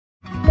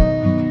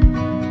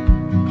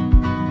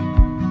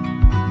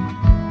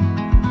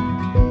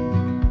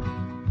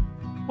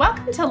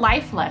Welcome to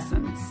Life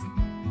Lessons.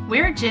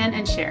 We're Jen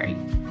and Sherry.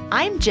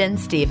 I'm Jen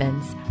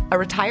Stevens, a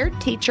retired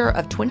teacher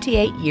of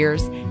 28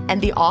 years and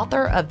the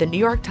author of the New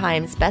York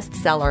Times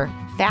bestseller,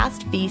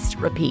 Fast, Feast,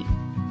 Repeat.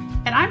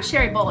 And I'm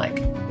Sherry Bullock.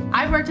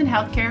 I've worked in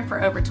healthcare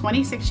for over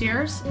 26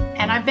 years,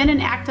 and I've been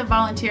an active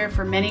volunteer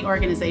for many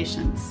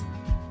organizations.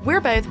 We're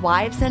both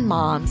wives and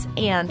moms,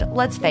 and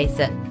let's face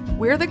it,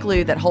 we're the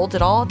glue that holds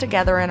it all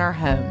together in our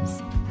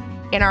homes.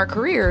 In our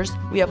careers,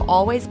 we have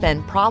always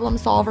been problem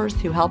solvers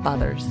who help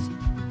others.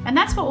 And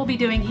that's what we'll be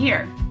doing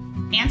here,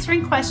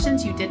 answering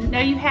questions you didn't know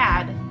you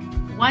had,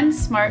 one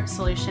smart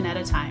solution at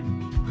a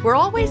time. We're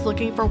always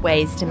looking for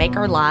ways to make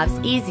our lives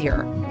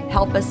easier,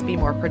 help us be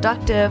more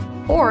productive,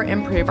 or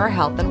improve our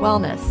health and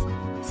wellness.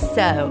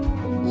 So,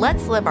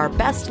 let's live our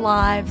best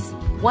lives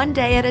one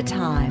day at a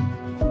time,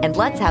 and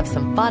let's have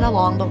some fun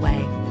along the way.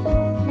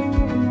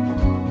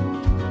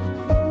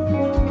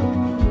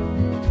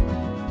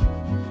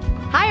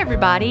 Hi,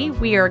 everybody.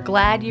 We are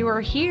glad you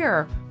are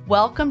here.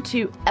 Welcome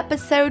to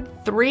episode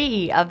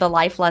 3 of the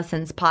Life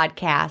Lessons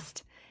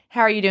podcast.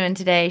 How are you doing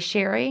today,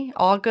 Sherry?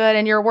 All good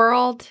in your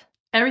world?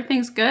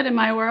 Everything's good in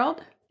my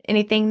world.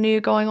 Anything new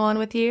going on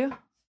with you?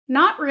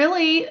 Not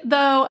really,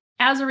 though.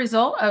 As a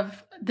result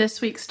of this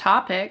week's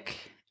topic,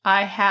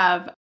 I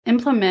have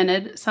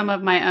implemented some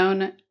of my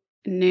own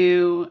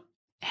new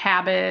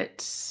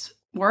habits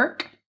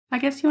work, I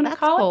guess you want to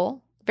call it. That's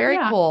cool. Very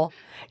cool.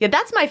 Yeah,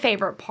 that's my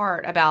favorite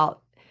part about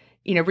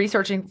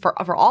researching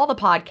for all the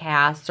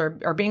podcasts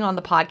or being on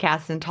the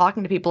podcast and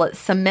talking to people. It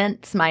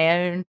cements my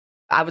own,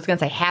 I was going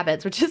to say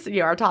habits, which is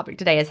our topic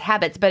today is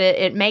habits, but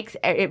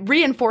it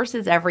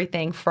reinforces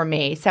everything for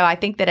me. So I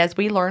think that as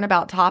we learn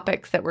about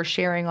topics that we're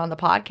sharing on the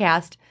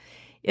podcast,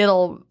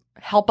 it'll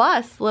help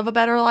us live a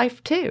better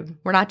life too.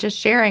 We're not just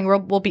sharing,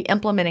 we'll be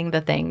implementing the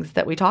things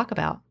that we talk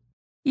about.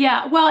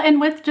 Yeah, well, and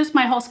with just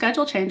my whole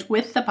schedule change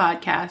with the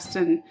podcast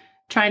and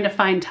trying to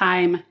find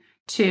time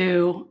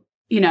to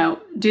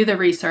do the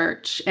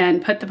research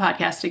and put the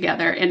podcast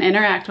together and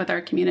interact with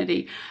our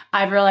community,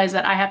 I've realized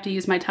that I have to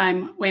use my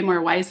time way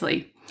more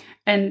wisely.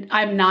 And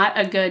I'm not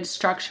a good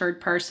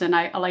structured person.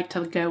 I like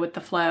to go with the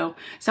flow.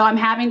 So I'm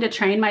having to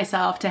train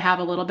myself to have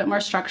a little bit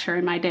more structure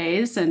in my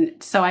days,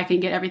 and so I can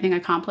get everything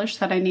accomplished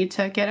that I need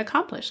to get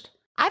accomplished.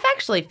 I've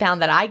actually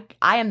found that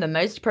I am the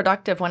most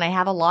productive when I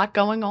have a lot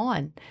going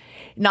on.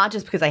 Not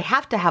just because I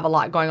have to have a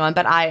lot going on,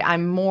 but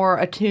I'm more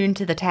attuned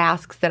to the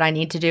tasks that I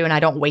need to do, and I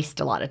don't waste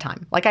a lot of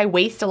time. Like I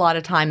waste a lot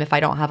of time if I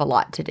don't have a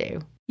lot to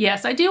do.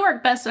 Yes, I do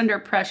work best under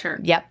pressure.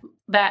 Yep.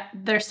 That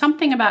there's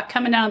something about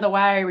coming down the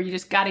wire where you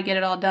just got to get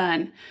it all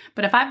done.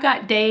 But if I've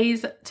got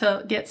days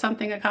to get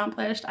something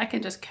accomplished, I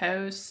can just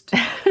coast.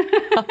 But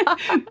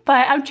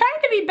I'm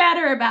trying to be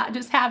better about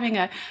just having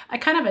a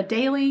kind of a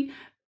daily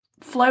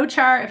flow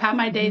chart of how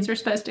my days are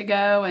supposed to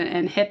go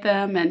and hit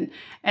them.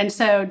 And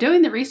so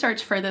doing the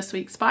research for this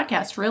week's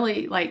podcast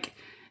really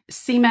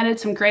cemented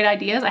some great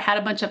ideas. I had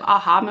a bunch of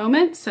aha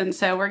moments. And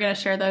so we're going to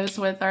share those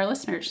with our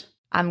listeners.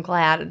 I'm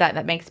glad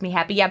that makes me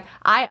happy. Yeah,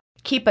 I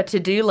keep a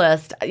to-do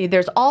list.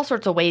 There's all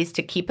sorts of ways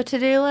to keep a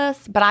to-do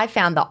list, but I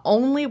found the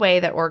only way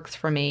that works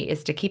for me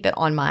is to keep it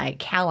on my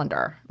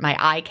calendar, my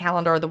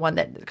iCalendar, the one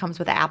that comes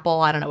with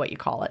Apple. I don't know what you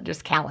call it,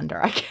 just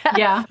calendar, I guess.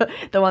 Yeah.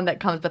 The one that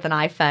comes with an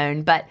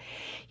iPhone. But,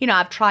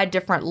 I've tried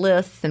different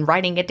lists and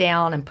writing it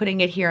down and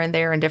putting it here and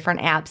there in different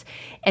apps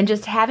and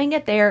just having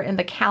it there in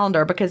the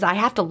calendar because I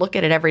have to look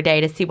at it every day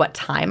to see what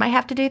time I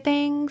have to do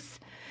things.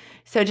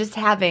 So just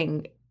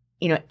having,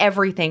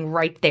 everything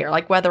right there,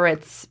 like whether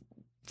it's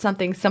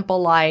something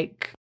simple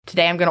like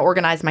today I'm going to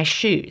organize my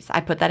shoes. I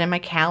put that in my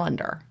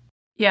calendar.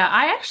 Yeah,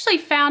 I actually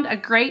found a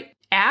great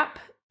app,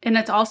 and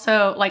it's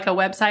also like a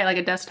website, like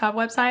a desktop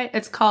website.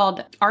 It's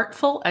called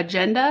Artful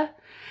Agenda.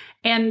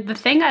 And the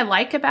thing I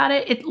like about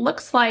it, it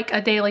looks like a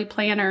daily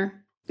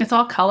planner. It's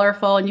all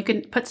colorful and you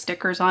can put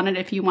stickers on it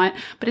if you want,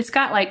 but it's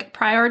got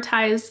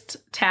prioritized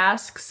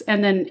tasks,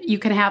 and then you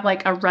can have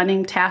a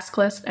running task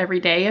list every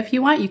day if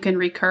you want. You can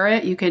recur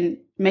it. You can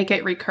make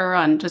it recur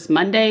on just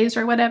Mondays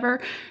or whatever.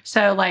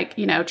 So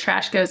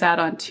trash goes out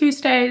on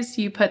Tuesdays.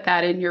 You put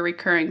that in your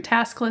recurring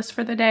task list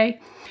for the day.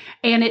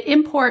 And it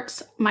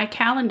imports my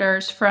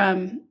calendars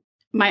from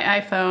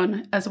my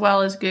iPhone as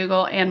well as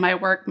Google and my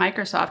work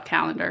Microsoft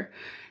calendar.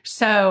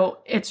 So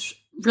it's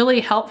really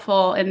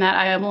helpful in that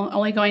I am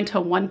only going to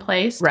one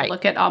place to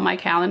look at all my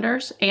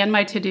calendars and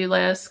my to-do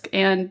list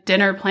and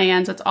dinner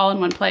plans. It's all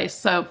in one place.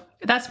 So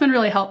that's been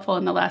really helpful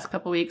in the last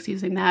couple of weeks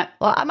using that.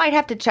 Well, I might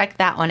have to check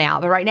that one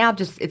out. But right now,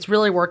 it's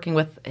really working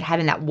with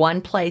having that one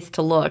place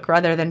to look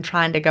rather than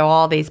trying to go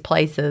all these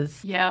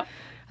places. Yeah.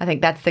 I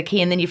think that's the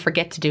key. And then you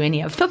forget to do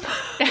any of them.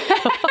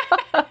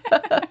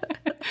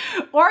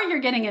 Or you're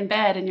getting in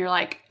bed and you're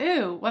like,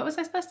 ooh, what was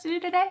I supposed to do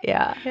today?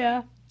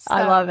 Yeah. So,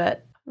 I love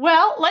it.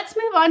 Well, let's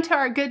move on to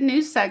our good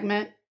news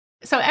segment.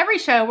 So every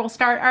show, we'll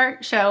start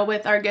our show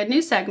with our good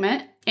news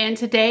segment. And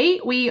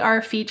today we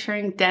are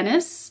featuring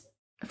Dennis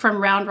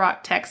from Round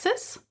Rock,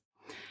 Texas.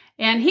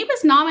 And he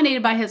was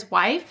nominated by his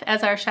wife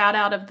as our shout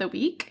out of the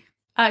week.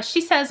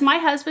 She says, my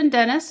husband,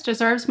 Dennis,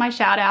 deserves my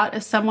shout out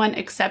as someone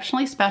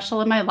exceptionally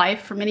special in my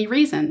life for many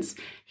reasons.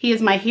 He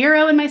is my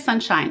hero and my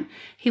sunshine.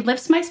 He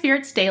lifts my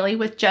spirits daily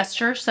with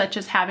gestures such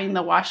as having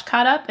the wash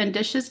caught up and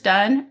dishes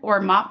done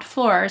or mopped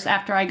floors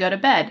after I go to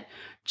bed,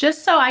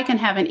 just so I can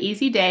have an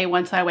easy day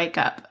once I wake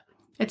up.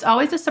 It's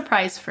always a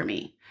surprise for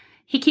me.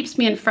 He keeps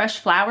me in fresh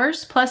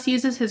flowers, plus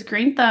uses his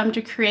green thumb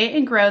to create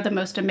and grow the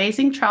most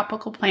amazing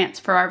tropical plants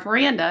for our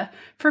veranda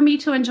for me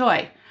to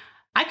enjoy.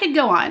 I could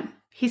go on.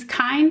 He's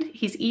kind,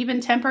 he's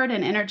even-tempered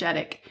and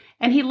energetic,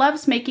 and he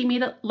loves making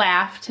me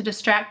laugh to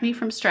distract me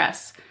from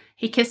stress.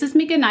 He kisses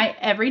me goodnight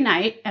every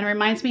night and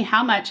reminds me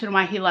how much and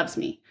why he loves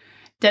me.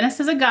 Dennis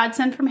is a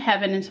godsend from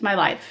heaven into my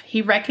life.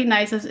 He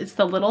recognizes it's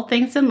the little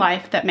things in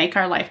life that make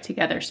our life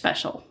together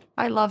special.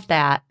 I love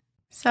that.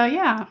 So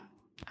yeah,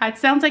 it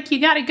sounds like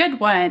you got a good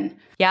one.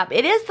 Yeah,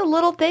 it is the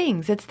little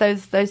things. It's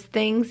those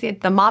things,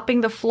 the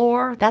mopping the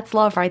floor. That's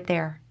love right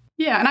there.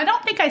 Yeah, and I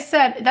don't think I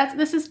said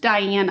this is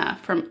Diana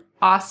from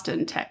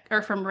Austin,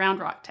 from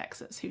Round Rock,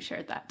 Texas, who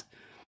shared that.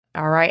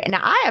 All right. And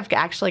I have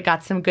actually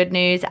got some good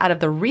news out of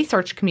the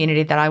research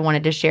community that I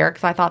wanted to share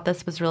because I thought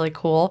this was really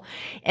cool.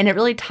 And it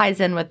really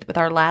ties in with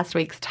our last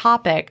week's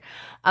topic.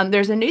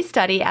 There's a new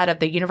study out of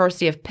the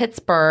University of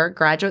Pittsburgh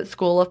Graduate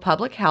School of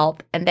Public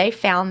Health, and they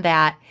found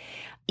that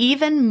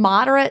even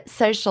moderate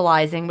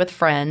socializing with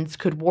friends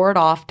could ward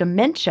off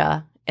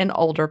dementia in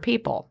older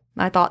people.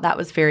 I thought that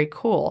was very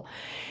cool.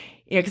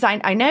 Because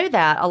I know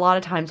that a lot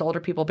of times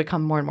older people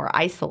become more and more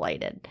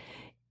isolated.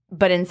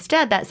 But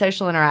instead, that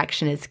social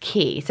interaction is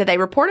key. So they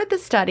reported the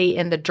study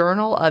in the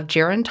Journal of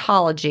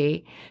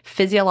Gerontology,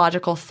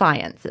 Physiological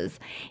Sciences.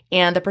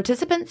 And the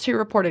participants who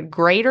reported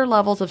greater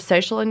levels of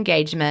social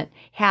engagement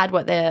had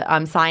what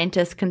the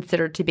scientists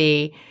considered to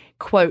be,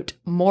 quote,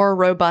 more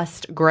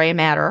robust gray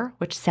matter,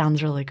 which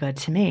sounds really good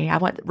to me. I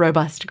want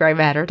robust gray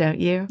matter, don't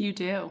you? You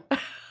do.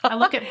 I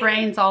look at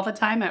brains all the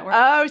time at work.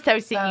 Oh, so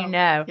you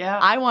know. Yeah.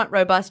 I want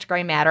robust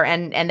gray matter,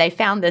 and they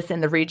found this in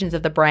the regions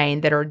of the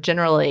brain that are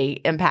generally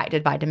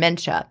impacted by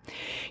dementia.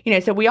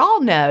 So we all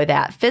know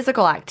that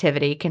physical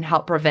activity can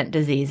help prevent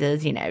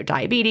diseases,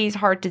 diabetes,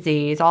 heart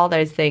disease, all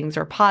those things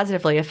are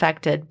positively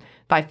affected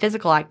by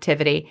physical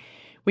activity.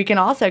 We can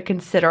also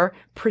consider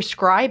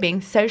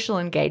prescribing social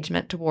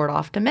engagement to ward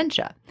off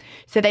dementia.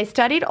 So they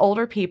studied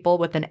older people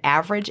with an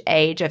average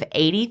age of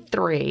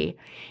 83,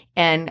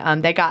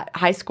 and they got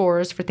high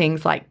scores for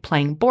things like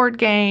playing board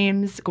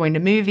games, going to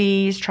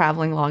movies,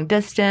 traveling long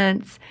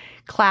distance,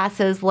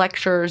 classes,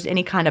 lectures,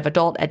 any kind of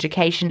adult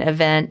education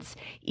events,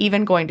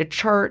 even going to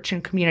church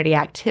and community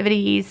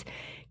activities,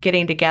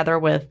 getting together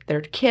with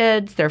their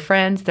kids, their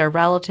friends, their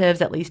relatives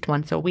at least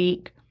once a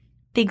week.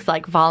 Things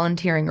like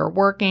volunteering or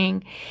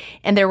working.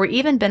 And there were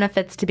even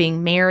benefits to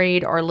being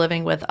married or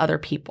living with other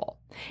people.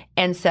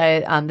 And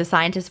so the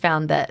scientists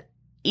found that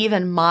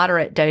even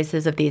moderate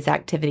doses of these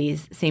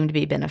activities seem to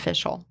be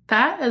beneficial.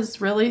 That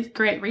is really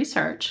great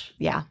research.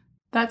 Yeah.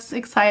 That's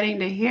exciting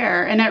to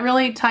hear. And it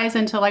really ties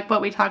into like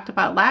what we talked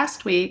about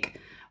last week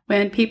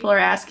when people are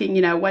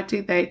asking, what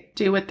do they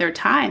do with their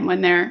time when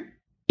they're,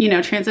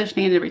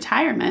 transitioning into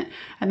retirement.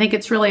 I think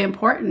it's really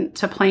important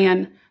to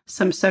plan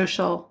some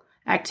social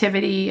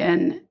activity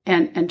and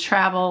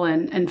travel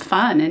and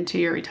fun into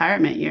your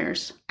retirement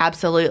years.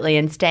 Absolutely.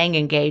 And staying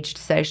engaged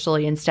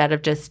socially instead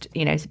of just,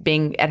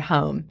 being at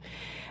home.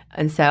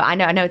 And so I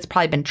know it's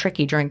probably been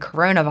tricky during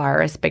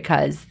coronavirus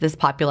because this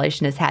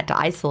population has had to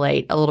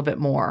isolate a little bit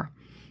more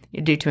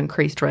due to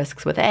increased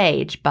risks with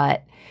age.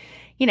 But,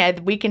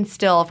 we can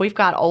still, if we've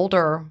got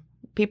older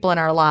people in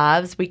our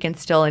lives, we can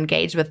still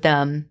engage with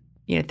them,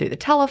 through the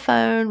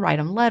telephone, write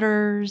them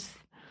letters,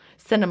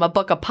 send them a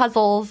book of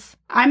puzzles.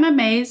 I'm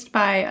amazed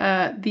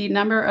by the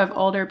number of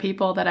older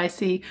people that I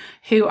see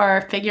who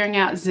are figuring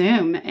out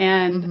Zoom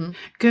and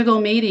Google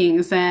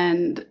Meetings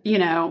and,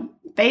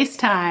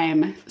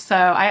 FaceTime. So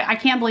I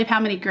can't believe how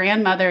many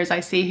grandmothers I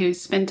see who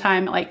spend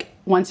time like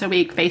once a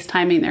week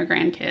FaceTiming their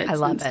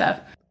grandkids and stuff.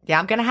 Yeah,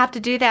 I'm going to have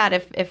to do that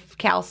if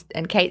Cal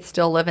and Kate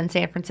still live in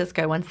San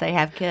Francisco once they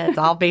have kids.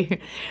 I'll be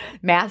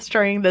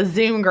mastering the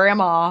Zoom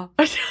grandma.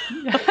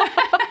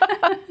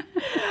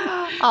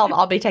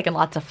 I'll be taking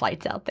lots of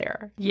flights out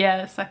there.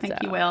 Yes, I think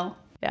you will.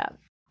 Yeah.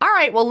 All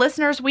right. Well,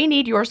 listeners, we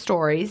need your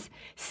stories.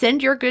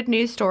 Send your good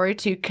news story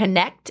to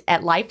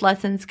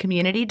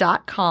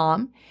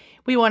connect@lifelessonscommunity.com.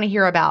 We want to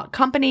hear about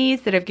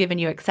companies that have given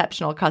you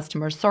exceptional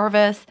customer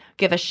service.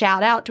 Give a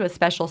shout out to a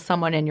special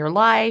someone in your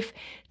life.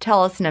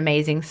 Tell us an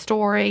amazing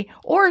story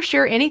or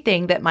share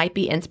anything that might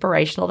be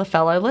inspirational to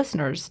fellow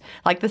listeners,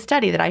 like the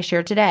study that I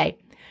shared today.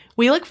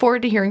 We look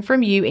forward to hearing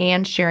from you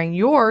and sharing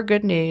your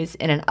good news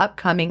in an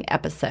upcoming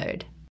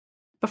episode.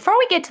 Before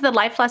we get to the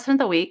life lesson of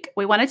the week,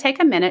 we want to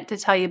take a minute to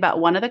tell you about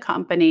one of the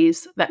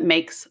companies that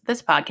makes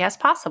this podcast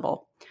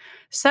possible.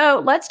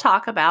 So let's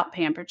talk about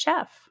Pampered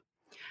Chef.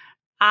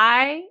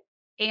 I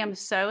am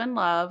so in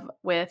love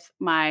with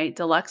my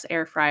deluxe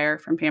air fryer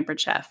from Pampered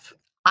Chef.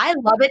 I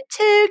love it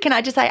too. Can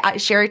I just say,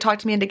 Sherry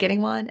talked me into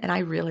getting one, and I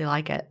really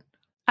like it.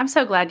 I'm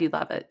so glad you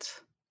love it.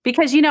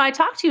 Because, I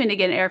talked you into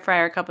getting an air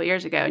fryer a couple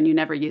years ago and you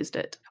never used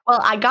it. Well,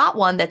 I got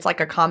one that's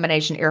like a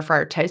combination air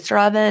fryer toaster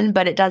oven,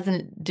 but it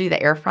doesn't do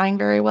the air frying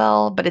very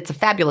well. But it's a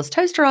fabulous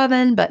toaster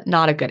oven, but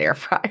not a good air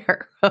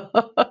fryer.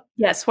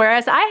 Yes.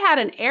 Whereas I had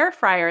an air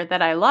fryer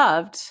that I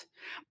loved,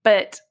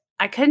 but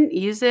I couldn't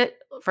use it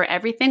for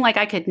everything. Like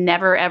I could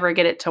never, ever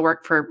get it to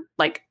work for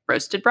like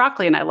roasted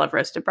broccoli. And I love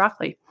roasted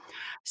broccoli.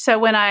 So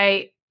when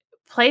I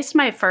placed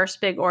my first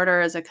big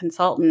order as a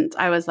consultant,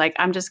 I was like,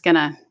 I'm just going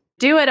to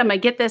do it. I'm going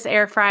to get this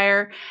air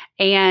fryer.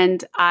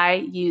 And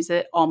I use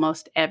it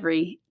almost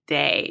every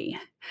day.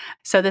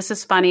 So this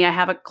is funny. I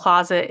have a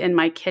closet in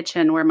my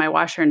kitchen where my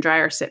washer and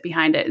dryer sit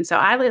behind it. And so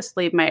I just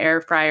leave my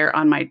air fryer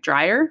on my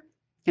dryer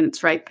and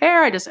it's right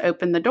there. I just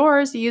open the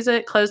doors, use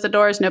it, close the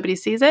doors. Nobody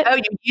sees it. Oh,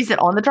 you use it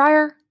on the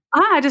dryer?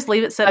 I just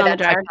leave it sit on the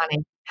dryer. So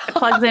funny. It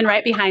plugs in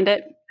right behind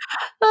it.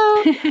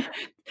 Oh.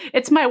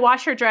 It's my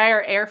washer,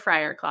 dryer, air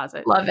fryer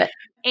closet. Love it.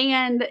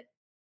 And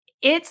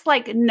it's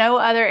like no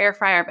other air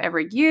fryer I've ever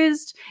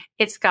used.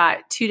 It's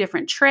got 2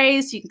 different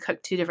trays. You can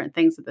cook 2 different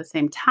things at the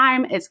same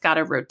time. It's got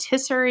a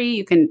rotisserie.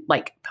 You can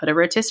like put a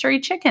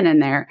rotisserie chicken in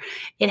there.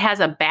 It has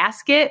a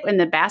basket and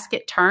the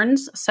basket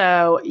turns.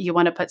 So you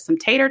want to put some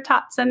tater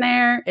tots in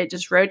there. It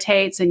just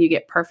rotates and you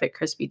get perfect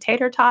crispy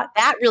tater tots.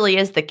 That really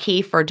is the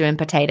key for doing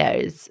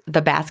potatoes,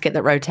 the basket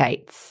that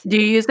rotates. Do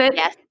you use it?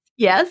 Yes.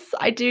 Yes,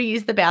 I do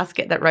use the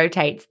basket that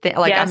rotates.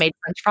 Like I made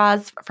French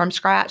fries from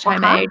scratch,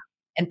 homemade.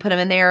 And put them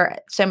in there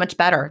so much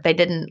better. They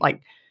didn't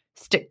like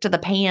stick to the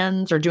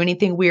pans or do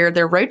anything weird.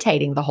 They're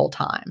rotating the whole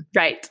time.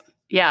 Right.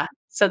 Yeah.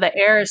 So the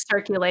air is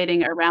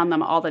circulating around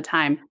them all the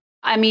time.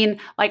 I mean,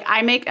 like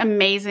I make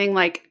amazing,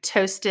 like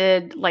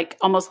toasted, like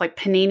almost like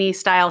panini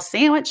style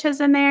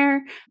sandwiches in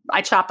there.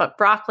 I chop up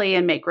broccoli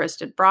and make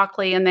roasted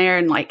broccoli in there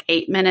in like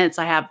 8 minutes.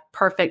 I have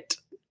perfect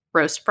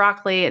roast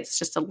broccoli. It's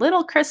just a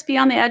little crispy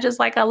on the edges.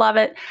 Like I love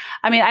it.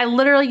 I mean, I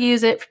literally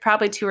use it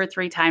probably 2 or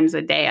 3 times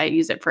a day. I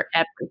use it for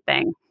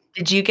everything.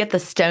 Did you get the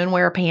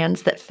stoneware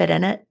pans that fit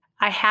in it?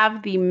 I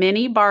have the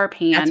mini bar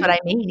pan. That's what I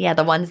mean. Yeah,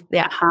 the ones.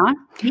 Yeah.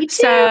 Me too.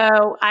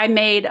 So I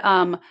made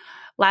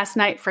last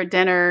night for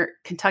dinner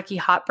Kentucky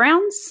hot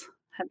browns.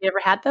 Have you ever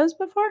had those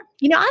before?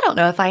 I don't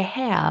know if I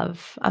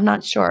have. I'm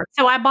not sure.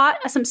 So I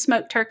bought some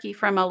smoked turkey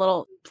from a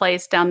little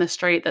place down the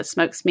street that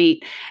smokes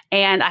meat,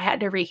 and I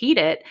had to reheat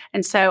it.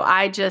 And so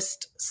I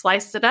just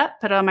sliced it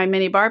up, put it on my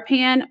mini bar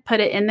pan,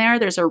 put it in there.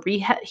 There's a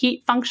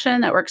reheat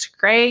function that works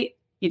great.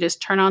 You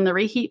just turn on the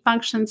reheat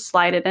function,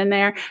 slide it in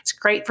there. It's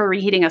great for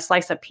reheating a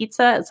slice of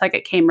pizza. It's like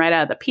it came right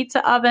out of the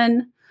pizza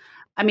oven.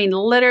 I mean,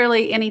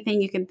 literally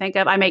anything you can think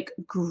of. I make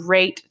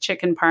great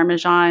chicken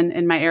parmesan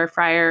in my air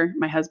fryer.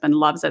 My husband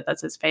loves it.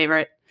 That's his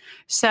favorite.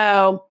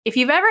 So if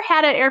you've ever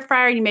had an air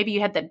fryer, maybe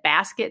you had the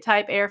basket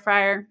type air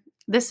fryer,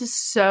 this is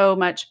so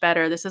much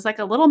better. This is like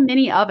a little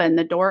mini oven.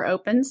 The door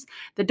opens.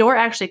 The door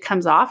actually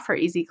comes off for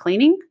easy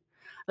cleaning.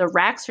 The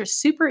racks are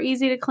super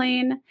easy to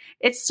clean.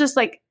 It's just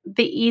like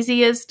the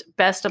easiest,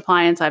 best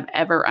appliance I've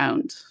ever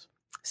owned.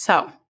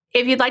 So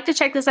if you'd like to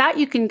check this out,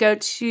 you can go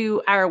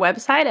to our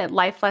website at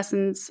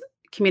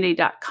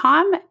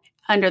lifelessonscommunity.com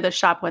under the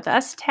Shop With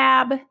Us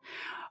tab,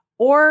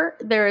 or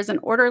there is an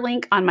order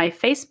link on my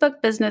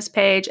Facebook business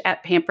page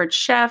at Pampered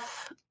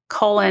Chef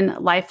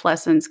Life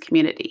Lessons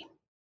Community.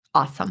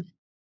 Awesome.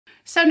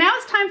 So now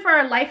it's time for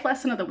our life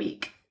lesson of the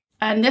week.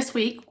 And this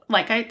week,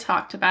 like I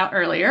talked about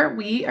earlier,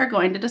 we are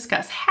going to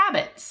discuss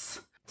habits.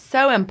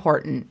 So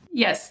important.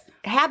 Yes.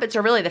 Habits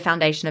are really the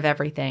foundation of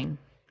everything,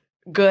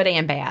 good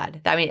and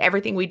bad. I mean,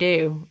 everything we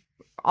do,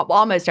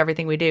 almost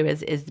everything we do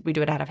is we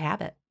do it out of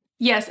habit.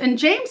 Yes. And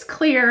James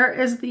Clear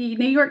is the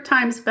New York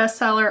Times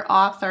bestseller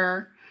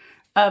author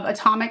of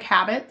Atomic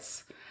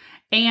Habits.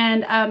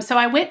 And so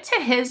I went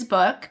to his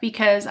book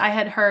because I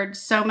had heard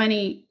so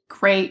many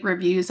great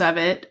reviews of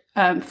it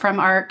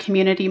from our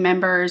community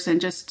members and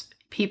just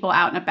people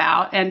out and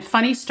about. And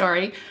funny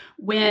story,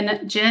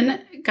 when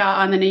Jen got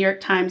on the New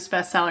York Times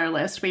bestseller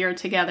list, we were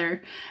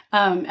together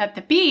at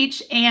the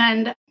beach,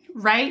 and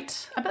I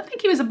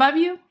think he was above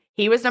you.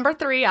 He was number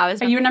 3. I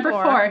was you were number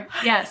 4.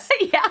 Yes.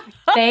 Yeah.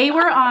 They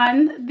were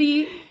on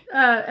the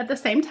at the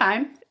same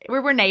time. We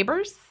were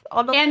neighbors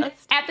on the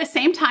list. At the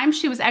same time,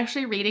 she was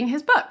actually reading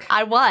his book.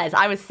 I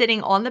was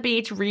sitting on the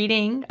beach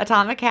reading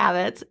Atomic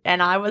Habits,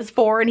 and I was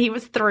 4 and he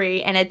was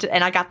 3. And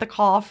I got the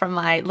call from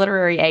my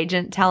literary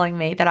agent telling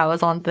me that I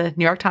was on the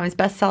New York Times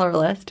bestseller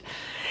list.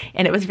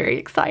 And it was very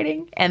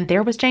exciting. And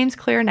there was James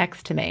Clear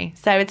next to me.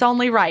 So it's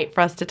only right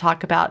for us to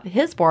talk about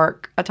his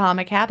work,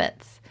 Atomic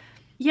Habits.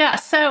 Yeah.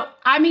 So,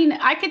 I mean,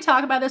 I could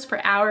talk about this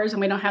for hours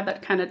and we don't have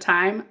that kind of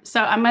time.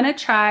 So I've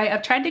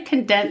tried to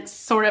condense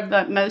sort of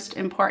the most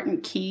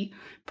important key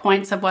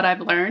points of what I've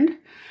learned.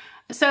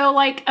 So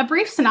like a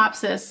brief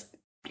synopsis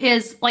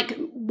is like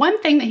one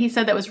thing that he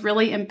said that was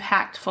really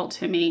impactful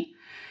to me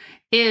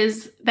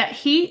is that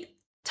he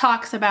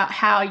talks about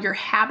how your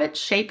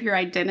habits shape your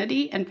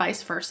identity and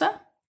vice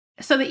versa.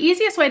 So the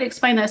easiest way to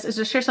explain this is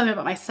to share something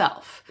about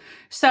myself.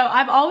 So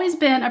I've always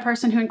been a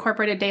person who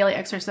incorporated daily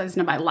exercise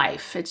into my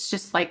life. It's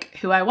just like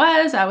who I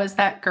was. I was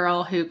that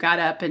girl who got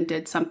up and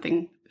did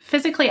something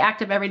physically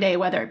active every day,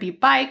 whether it be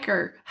bike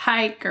or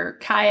hike or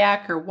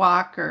kayak or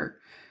walk or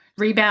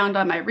rebound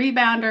on my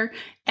rebounder.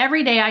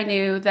 Every day I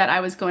knew that I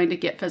was going to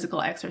get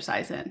physical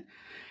exercise in.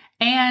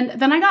 And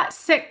then I got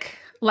sick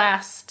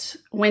last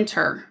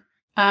winter.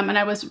 And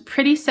I was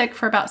pretty sick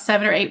for about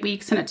 7 or 8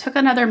 weeks. And it took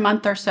another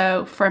month or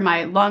so for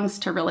my lungs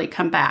to really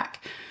come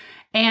back.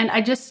 And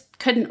I just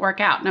couldn't work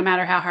out no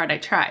matter how hard I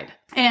tried.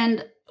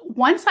 And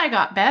once I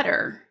got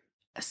better,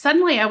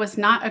 suddenly I was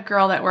not a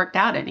girl that worked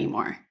out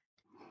anymore.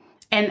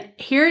 And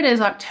here it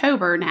is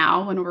October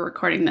now when we're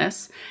recording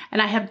this, and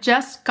I have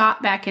just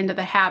got back into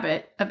the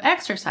habit of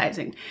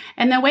exercising.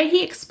 And the way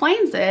he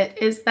explains it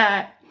is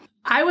that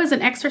I was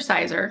an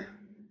exerciser.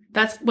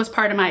 That was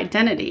part of my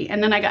identity.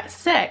 And then I got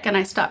sick and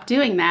I stopped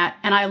doing that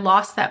and I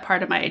lost that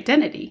part of my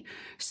identity.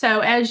 So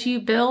as you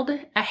build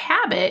a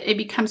habit, it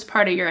becomes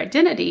part of your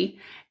identity.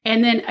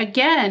 And then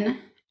again,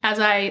 as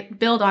I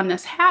build on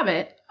this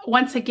habit,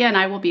 once again,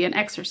 I will be an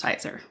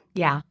exerciser.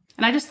 Yeah.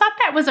 And I just thought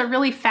that was a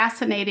really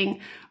fascinating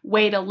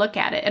way to look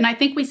at it. And I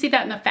think we see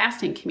that in the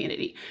fasting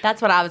community.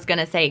 That's what I was going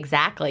to say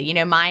exactly. You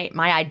know, my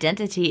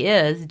identity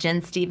is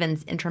Jen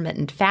Stevens,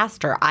 intermittent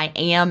faster. I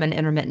am an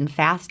intermittent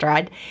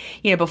faster.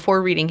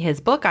 Before reading his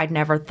book, I'd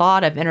never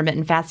thought of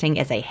intermittent fasting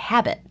as a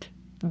habit,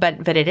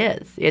 but it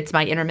is. It's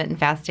my intermittent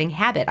fasting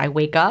habit. I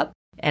wake up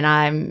and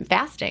I'm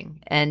fasting.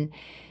 And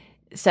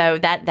so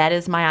that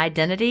is my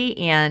identity,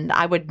 and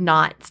I would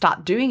not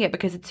stop doing it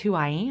because it's who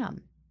I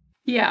am.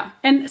 Yeah.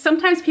 And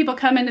sometimes people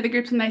come into the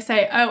groups and they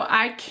say, oh,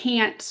 I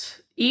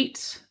can't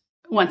eat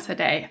once a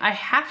day. I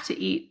have to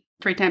eat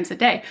 3 times a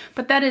day.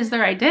 But that is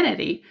their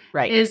identity,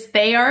 right? Is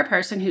they are a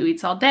person who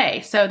eats all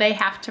day. So they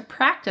have to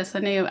practice a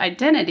new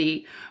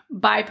identity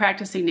by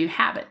practicing new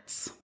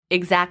habits.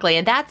 Exactly.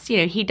 And that's,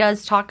 he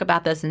does talk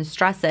about this and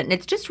stress it. And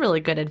it's just really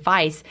good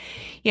advice.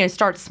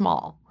 Start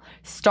small.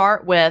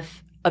 Start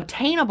with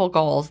obtainable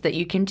goals that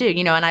you can do,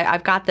 and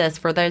I've got this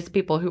for those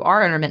people who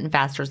are intermittent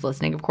fasters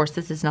listening. Of course,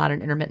 this is not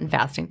an intermittent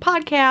fasting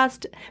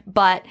podcast,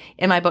 but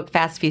in my book,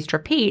 Fast, Feast,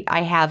 Repeat,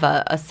 I have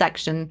a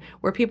section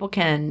where people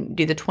can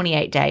do the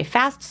 28-day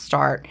fast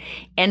start.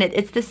 And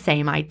it's the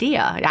same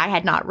idea. I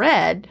had not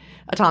read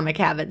Atomic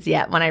Habits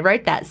yet when I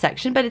wrote that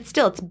section, but it's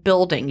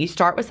building. You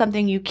start with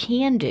something you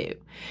can do.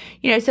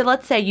 So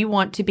let's say you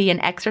want to be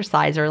an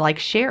exerciser like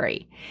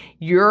Sherry.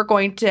 You're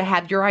going to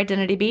have your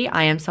identity be,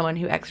 I am someone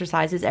who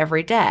exercises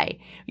every day.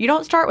 You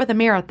don't start with a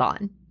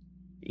marathon.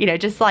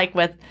 Just like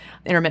with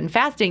intermittent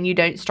fasting, you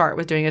don't start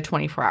with doing a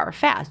 24-hour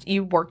fast.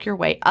 You work your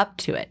way up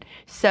to it.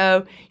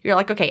 So you're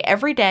like, okay,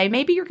 every day,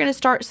 maybe you're going to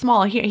start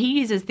small. He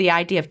uses the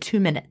idea of 2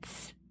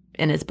 minutes.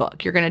 In his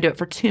book, you're going to do it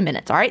for 2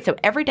 minutes. All right. So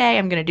every day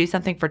I'm going to do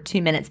something for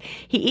 2 minutes.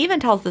 He even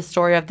tells the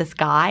story of this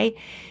guy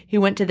who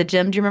went to the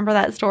gym. Do you remember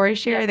that story,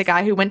 Sherry? Yes. The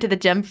guy who went to the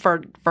gym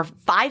for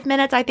 5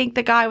 minutes. I think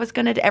the guy was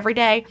going to every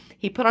day.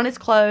 He put on his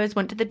clothes,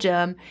 went to the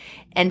gym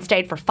and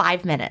stayed for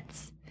 5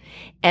 minutes.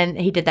 And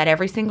he did that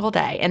every single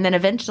day. And then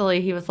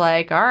eventually he was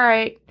like, all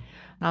right,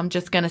 I'm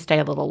just going to stay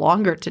a little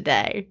longer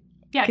today.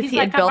 Yeah. Because he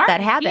had built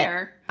that habit.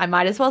 Here. I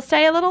might as well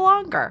stay a little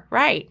longer.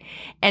 Right.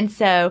 And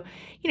so,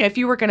 if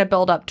you were going to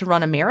build up to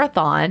run a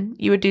marathon,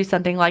 you would do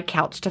something like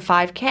Couch to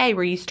 5K,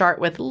 where you start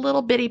with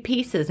little bitty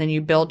pieces and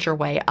you build your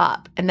way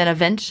up. And then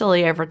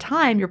eventually over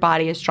time, your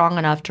body is strong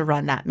enough to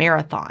run that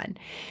marathon.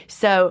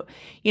 So,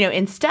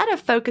 instead of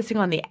focusing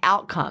on the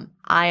outcome,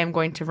 I am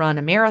going to run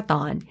a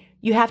marathon,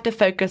 you have to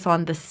focus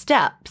on the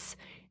steps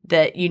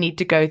that you need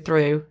to go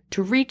through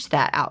to reach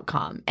that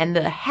outcome and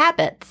the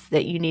habits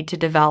that you need to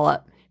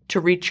develop to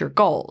reach your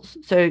goals.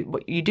 So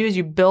what you do is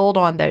you build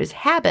on those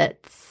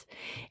habits,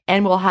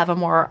 and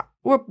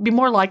we'll be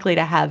more likely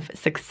to have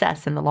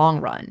success in the long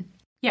run.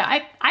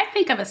 Yeah, I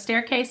think of a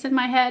staircase in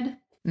my head,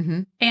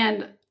 mm-hmm.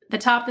 and the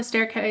top of the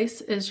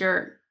staircase is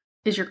your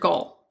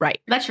goal.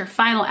 Right. That's your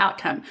final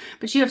outcome.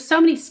 But you have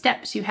so many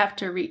steps you have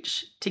to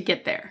reach to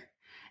get there.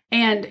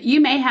 And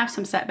you may have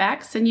some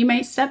setbacks and you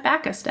may step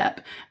back a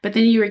step, but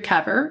then you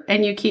recover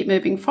and you keep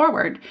moving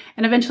forward.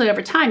 And eventually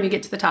over time, you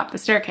get to the top of the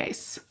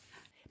staircase.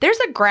 There's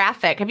a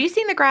graphic. Have you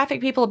seen the graphic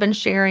people have been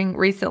sharing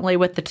recently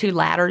with the 2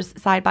 ladders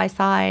side by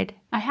side?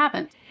 I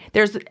haven't.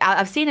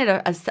 I've seen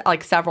it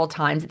like several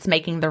times. It's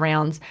making the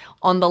rounds.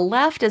 On the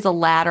left is a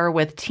ladder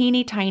with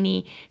teeny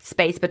tiny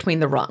space between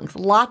the rungs.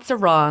 Lots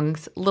of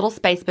rungs, little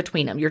space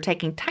between them. You're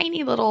taking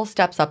tiny little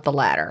steps up the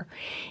ladder.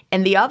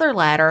 And the other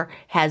ladder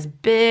has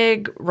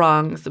big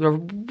rungs that are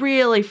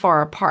really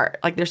far apart.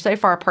 Like they're so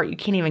far apart you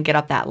can't even get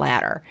up that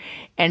ladder.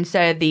 And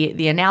so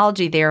the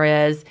analogy there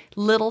is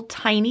little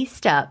tiny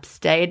steps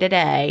day to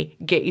day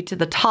get you to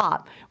the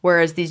top,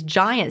 whereas these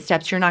giant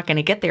steps you're not going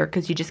to get there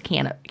because you just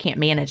can't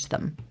manage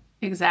them.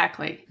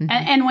 Exactly. Mm-hmm.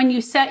 And when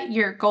you set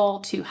your goal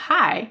too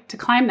high to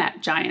climb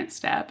that giant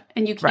step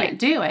and you can't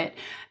do it,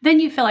 then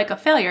you feel like a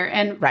failure.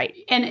 And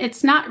and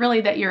it's not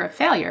really that you're a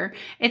failure.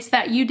 It's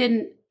that you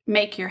didn't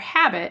make your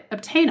habit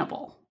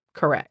obtainable.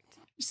 Correct.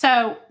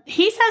 So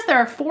he says there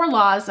are 4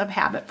 laws of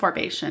habit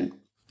formation.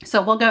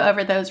 So we'll go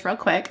over those real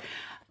quick.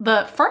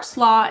 The first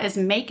law is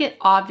make it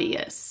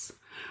obvious.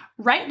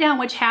 Write down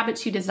which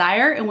habits you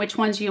desire and which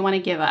ones you want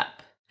to give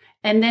up.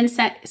 and then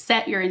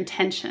set your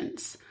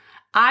intentions.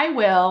 I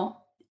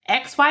will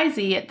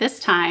XYZ at this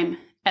time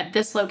at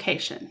this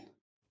location.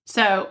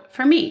 So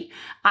for me,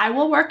 I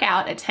will work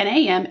out at 10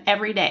 a.m.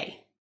 every day.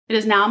 It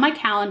is now on my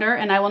calendar,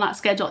 and I will not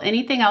schedule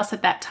anything else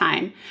at that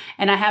time.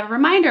 And I have a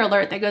reminder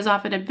alert that goes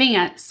off in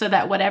advance so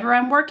that whatever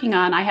I'm working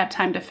on, I have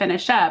time to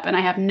finish up, and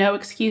I have no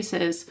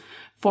excuses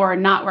for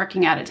not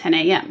working out at 10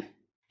 a.m.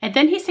 And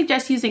then he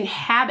suggests using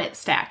habit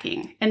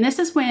stacking. And this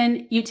is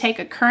when you take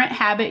a current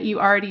habit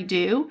you already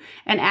do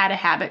and add a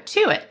habit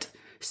to it.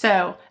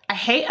 So I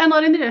hate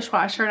unloading the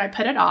dishwasher and I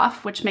put it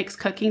off, which makes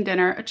cooking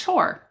dinner a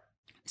chore.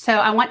 So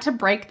I want to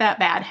break that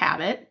bad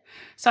habit.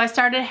 So I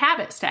started a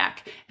habit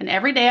stack, and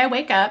every day I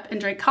wake up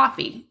and drink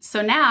coffee.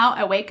 So now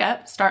I wake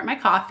up, start my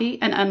coffee,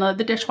 and unload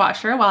the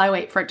dishwasher while I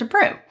wait for it to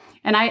brew.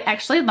 And I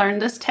actually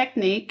learned this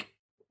technique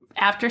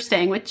after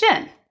staying with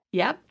Jen.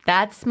 Yep,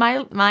 that's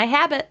my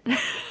habit.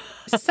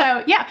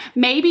 So yeah,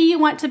 maybe you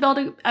want to build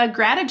a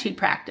gratitude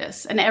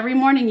practice, and every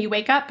morning you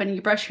wake up and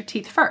you brush your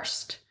teeth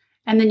first,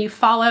 and then you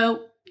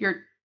follow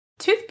your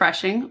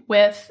toothbrushing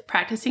with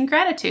practicing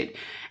gratitude.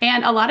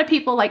 And a lot of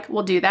people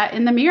will do that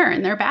in the mirror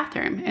in their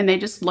bathroom, and they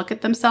just look at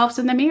themselves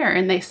in the mirror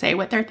and they say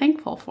what they're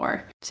thankful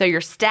for. So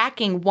you're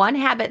stacking one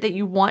habit that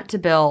you want to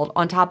build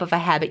on top of a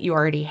habit you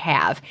already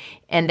have,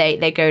 and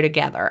they go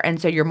together.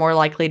 And so you're more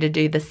likely to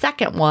do the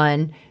second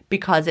one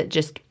because it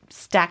just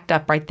stacked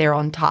up right there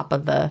on top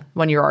of the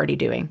one you're already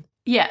doing.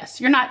 Yes,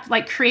 you're not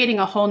creating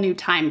a whole new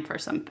time for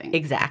something.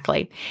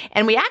 Exactly.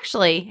 And we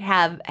actually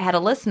have had a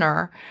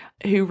listener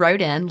who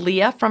wrote in,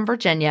 Leah from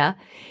Virginia.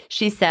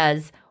 She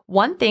says,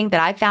 one thing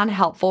that I found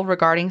helpful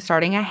regarding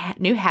starting a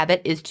new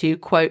habit is to,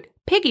 quote,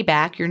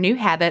 piggyback your new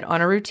habit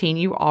on a routine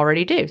you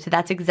already do. So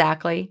that's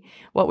exactly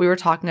what we were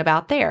talking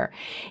about there.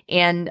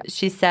 And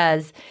she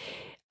says,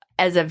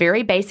 as a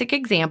very basic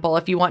example,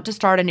 if you want to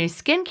start a new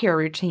skincare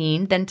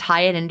routine, then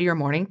tie it into your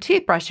morning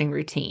toothbrushing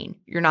routine.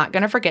 You're not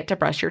going to forget to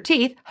brush your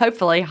teeth.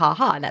 Hopefully,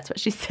 that's what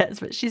she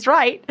says, but she's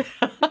right.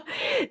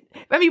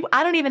 I mean,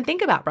 I don't even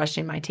think about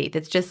brushing my teeth.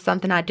 It's just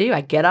something I do. I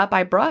get up,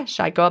 I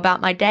brush, I go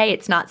about my day.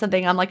 It's not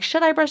something I'm like,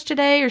 should I brush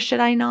today or should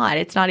I not?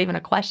 It's not even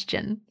a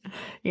question,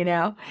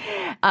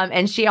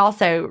 And she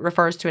also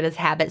refers to it as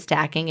habit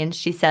stacking. And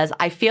she says,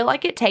 I feel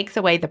like it takes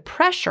away the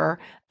pressure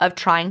of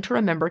trying to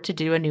remember to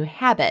do a new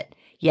habit.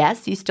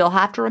 Yes, you still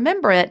have to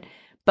remember it,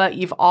 but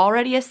you've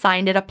already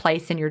assigned it a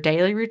place in your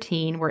daily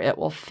routine where it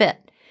will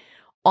fit.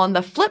 On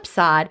the flip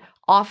side,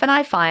 often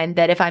I find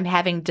that if I'm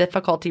having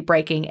difficulty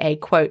breaking a,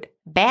 quote,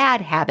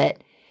 bad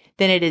habit,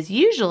 then it is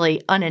usually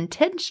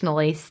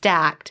unintentionally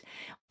stacked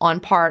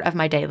on part of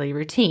my daily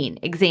routine.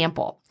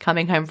 Example,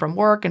 coming home from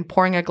work and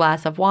pouring a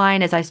glass of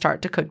wine as I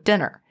start to cook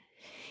dinner.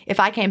 If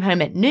I came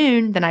home at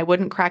noon, then I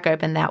wouldn't crack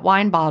open that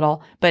wine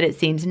bottle, but it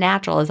seems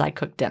natural as I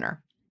cook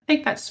dinner. I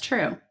think that's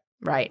true.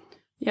 Right.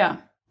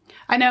 Yeah.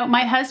 I know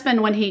my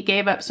husband, when he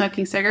gave up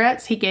smoking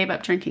cigarettes, he gave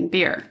up drinking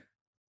beer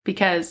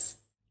because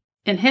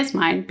in his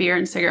mind, beer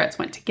and cigarettes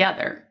went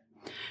together.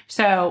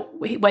 So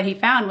what he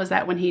found was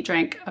that when he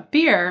drank a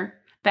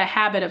beer, the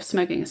habit of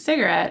smoking a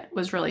cigarette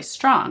was really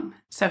strong.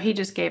 So he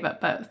just gave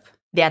up both.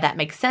 Yeah, that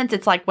makes sense.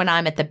 It's like when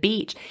I'm at the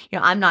beach,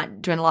 I'm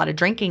not doing a lot of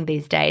drinking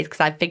these days because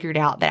I've figured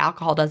out that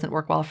alcohol doesn't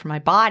work well for my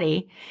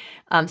body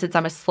since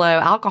I'm a slow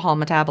alcohol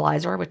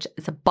metabolizer, which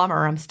is a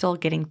bummer. I'm still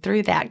getting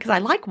through that because I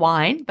like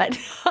wine, but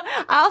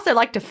I also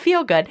like to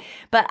feel good.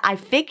 But I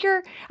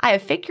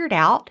have figured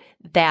out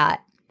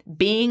that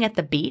being at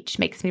the beach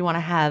makes me want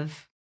to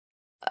have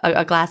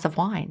a glass of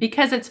wine.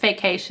 Because it's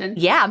vacation.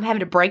 Yeah, I'm having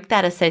to break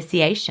that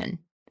association.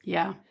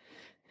 Yeah.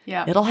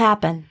 Yeah. It'll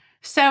happen.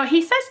 So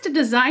he says to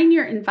design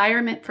your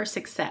environment for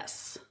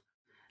success.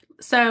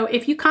 So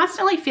if you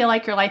constantly feel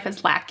like your life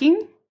is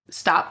lacking,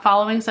 stop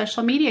following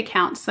social media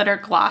accounts that are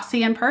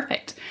glossy and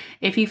perfect.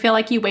 If you feel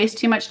like you waste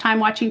too much time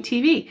watching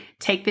TV,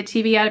 take the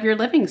TV out of your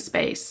living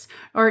space.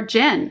 Or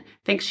Jen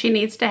thinks she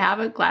needs to have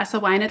a glass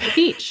of wine at the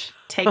beach.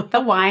 Take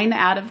the wine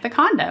out of the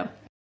condo.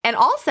 And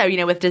also,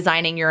 with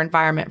designing your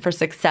environment for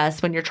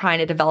success, when you're trying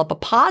to develop a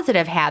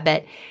positive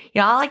habit,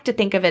 I like to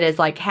think of it as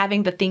like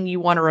having the thing you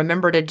want to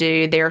remember to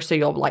do there so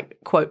you'll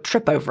quote,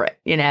 trip over it,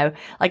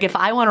 Like if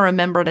I want to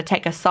remember to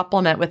take a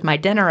supplement with my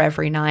dinner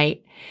every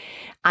night,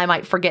 I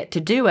might forget to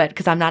do it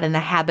because I'm not in the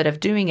habit of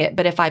doing it.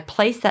 But if I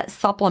place that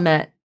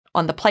supplement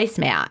on the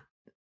placemat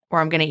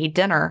where I'm going to eat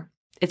dinner,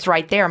 it's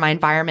right there. My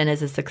environment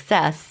is a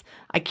success.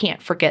 I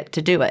can't forget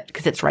to do it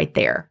because it's right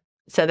there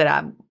so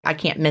that I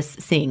can't miss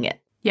seeing it.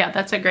 Yeah,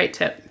 that's a great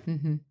tip.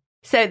 Mm-hmm.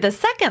 So the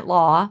second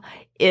law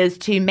is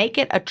to make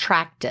it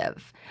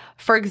attractive.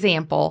 For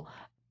example,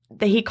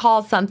 he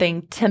calls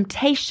something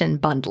temptation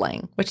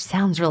bundling, which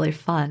sounds really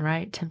fun,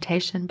 right?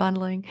 Temptation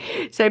bundling.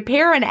 So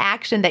pair an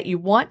action that you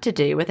want to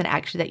do with an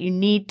action that you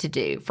need to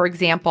do. For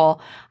example,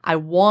 I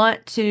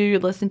want to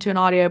listen to an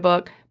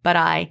audiobook, but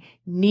I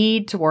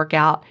need to work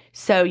out.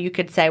 So you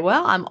could say,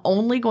 well, I'm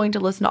only going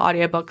to listen to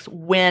audiobooks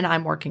when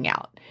I'm working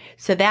out.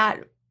 So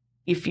that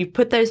If you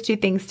put those two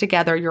things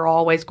together, you're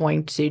always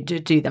going to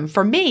do them.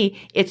 For me,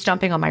 it's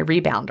jumping on my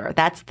rebounder.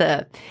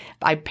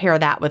 I pair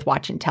that with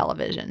watching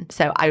television.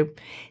 So I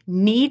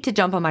need to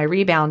jump on my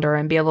rebounder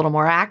and be a little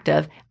more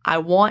active. I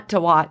want to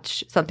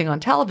watch something on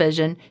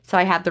television. So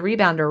I have the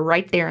rebounder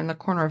right there in the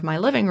corner of my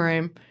living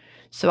room.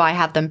 So I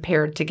have them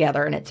paired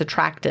together, and it's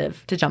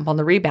attractive to jump on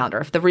the rebounder.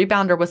 If the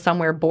rebounder was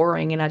somewhere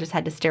boring and I just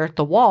had to stare at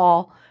the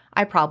wall,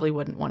 I probably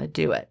wouldn't want to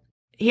do it.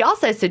 He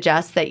also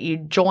suggests that you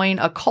join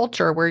a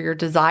culture where your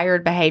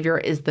desired behavior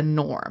is the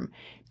norm,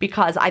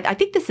 because I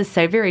think this is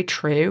so very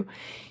true.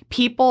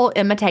 People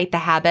imitate the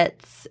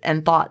habits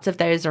and thoughts of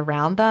those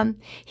around them.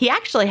 He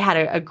actually had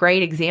a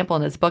great example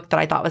in his book that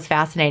I thought was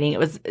fascinating. It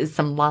was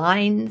some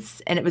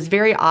lines, and it was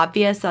very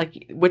obvious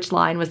like which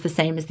line was the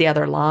same as the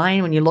other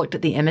line when you looked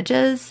at the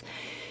images.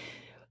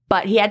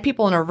 But he had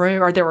people in a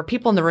room, or there were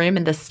people in the room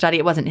in this study.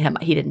 It wasn't him.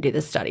 He didn't do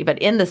this study. But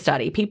in the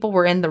study, people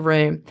were in the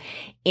room,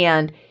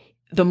 and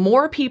the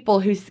more people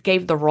who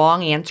gave the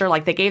wrong answer,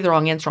 like they gave the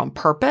wrong answer on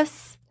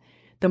purpose,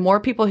 the more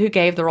people who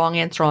gave the wrong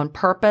answer on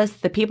purpose,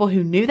 the people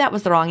who knew that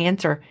was the wrong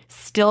answer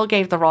still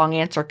gave the wrong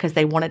answer because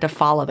they wanted to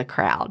follow the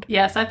crowd.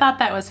 Yes, I thought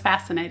that was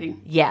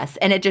fascinating. Yes,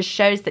 and it just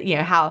shows that,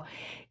 how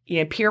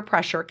peer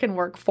pressure can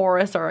work for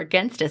us or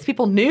against us.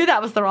 People knew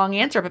that was the wrong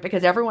answer, but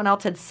because everyone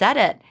else had said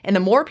it, and the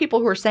more people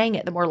who are saying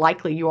it, the more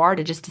likely you are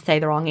to say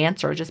the wrong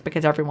answer just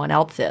because everyone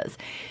else is.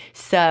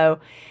 So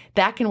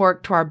that can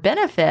work to our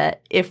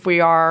benefit if we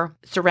are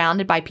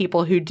surrounded by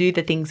people who do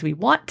the things we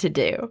want to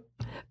do.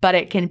 But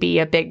it can be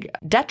a big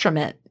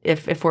detriment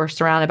if we're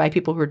surrounded by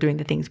people who are doing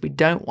the things we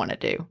don't want to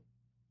do.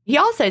 He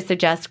also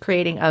suggests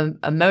creating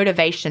a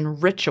motivation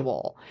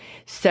ritual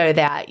so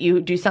that you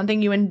do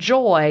something you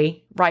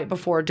enjoy right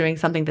before doing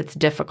something that's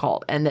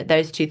difficult, and that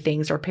those two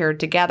things are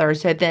paired together.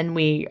 So then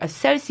we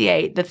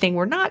associate the thing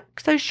we're not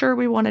so sure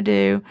we want to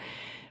do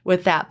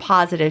with that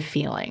positive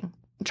feeling.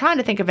 I'm trying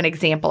to think of an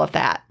example of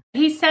that.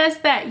 He says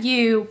that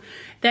you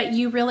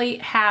really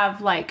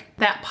have like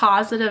that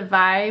positive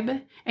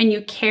vibe and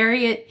you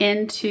carry it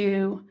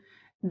into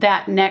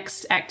that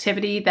next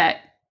activity that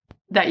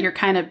you're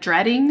kind of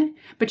dreading,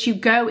 but you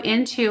go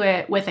into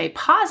it with a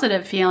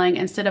positive feeling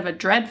instead of a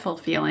dreadful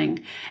feeling.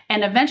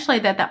 And eventually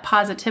that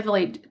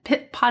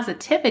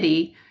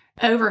positivity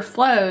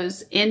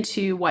overflows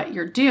into what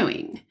you're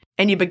doing.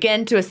 And you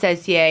begin to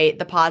associate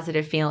the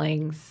positive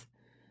feelings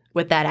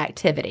with that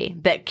activity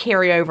that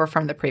carry over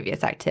from the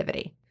previous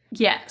activity.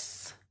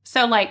 Yes.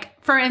 So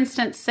like, for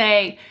instance,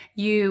 say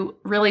you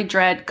really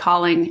dread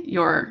calling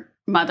your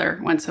mother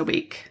once a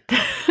week.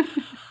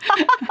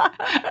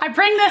 I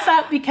bring this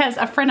up because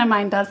a friend of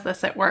mine does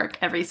this at work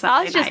every Sunday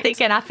I was just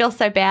thinking, I feel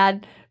so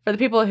bad for the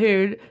people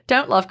who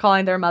don't love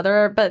calling their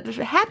mother, but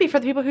happy for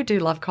the people who do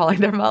love calling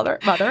their mother.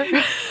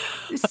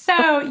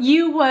 So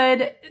you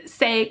would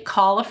say,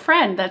 call a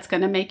friend that's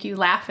going to make you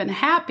laugh and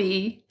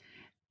happy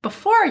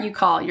before you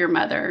call your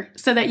mother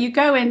so that you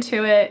go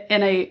into it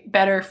in a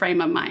better frame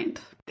of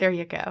mind. There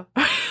you go.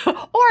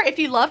 Or if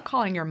you love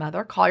calling your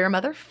mother, call your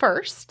mother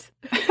first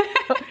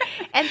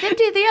and then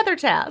do the other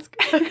task.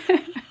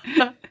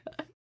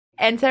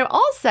 And so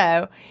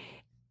also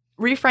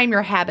reframe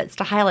your habits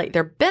to highlight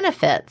their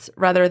benefits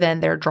rather than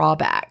their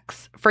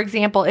drawbacks. For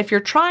example, if you're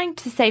trying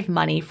to save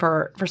money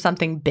for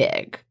something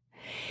big,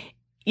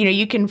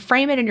 you can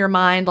frame it in your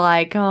mind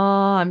like, oh,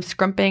 I'm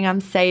scrimping, I'm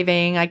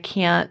saving, I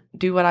can't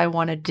do what I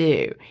want to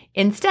do.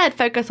 Instead,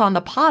 focus on the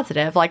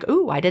positive, like,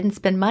 ooh, I didn't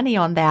spend money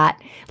on that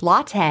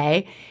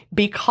latte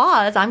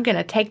because I'm going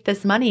to take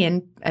this money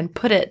and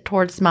put it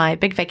towards my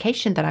big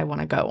vacation that I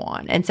want to go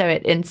on. And so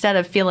instead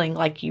of feeling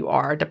like you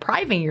are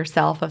depriving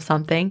yourself of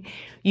something,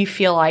 you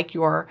feel like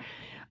you're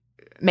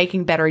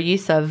making better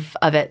use of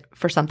it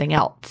for something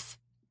else.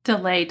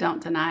 Delay,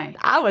 don't deny.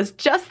 I was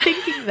just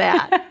thinking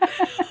that.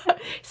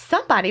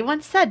 Somebody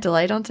once said,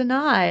 delay, don't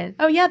deny.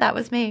 Oh, yeah, that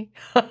was me.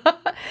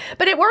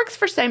 But it works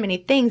for so many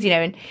things,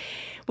 and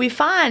we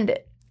find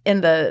in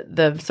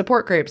the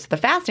support groups, the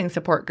fasting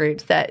support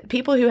groups, that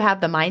people who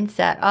have the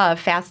mindset of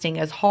fasting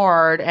is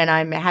hard and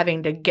I'm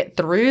having to get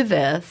through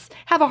this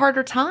have a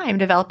harder time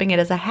developing it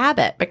as a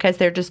habit because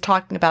they're just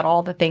talking about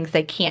all the things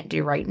they can't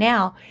do right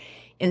now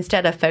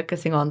instead of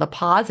focusing on the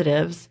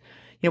positives.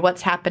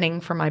 What's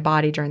happening for my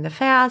body during the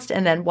fast,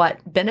 and then what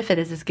benefit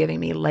is this giving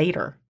me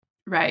later?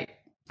 Right.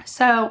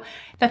 So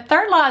the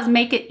third law is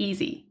make it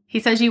easy.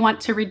 He says you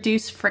want to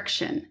reduce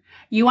friction.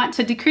 You want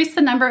to decrease the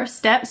number of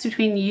steps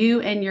between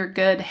you and your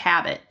good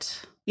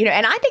habit.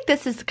 And I think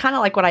this is kind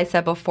of like what I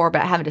said before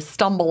about having to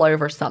stumble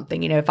over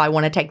something. If I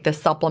want to take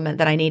this supplement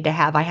that I need to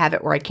have, I have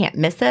it where I can't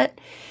miss it.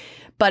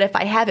 But if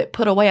I have it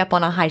put away up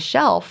on a high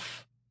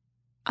shelf,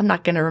 I'm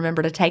not going to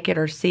remember to take it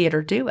or see it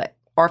or do it.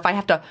 Or if I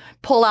have to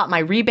pull out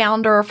my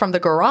rebounder from the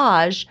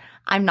garage,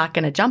 I'm not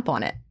going to jump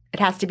on it. It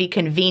has to be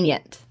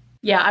convenient.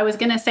 Yeah, I was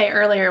going to say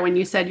earlier when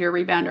you said your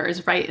rebounder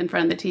is right in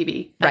front of the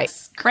TV.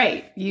 That's right.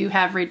 Great. You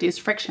have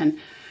reduced friction.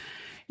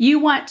 You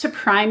want to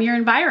prime your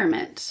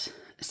environment.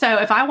 So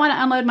if I want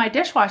to unload my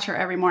dishwasher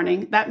every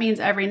morning, that means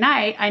every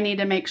night I need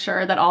to make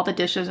sure that all the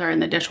dishes are in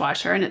the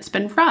dishwasher and it's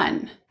been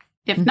run.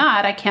 If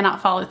not, I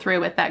cannot follow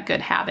through with that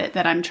good habit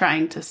that I'm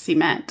trying to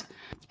cement.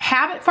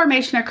 Habit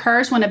formation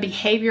occurs when a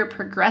behavior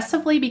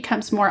progressively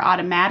becomes more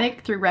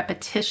automatic through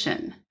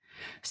repetition.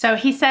 So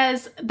he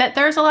says that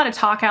there's a lot of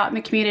talk out in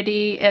the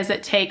community as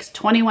it takes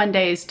 21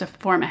 days to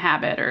form a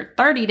habit, or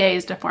 30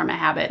 days to form a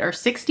habit, or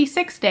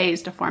 66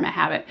 days to form a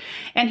habit.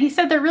 And he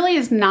said there really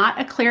is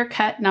not a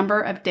clear-cut number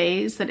of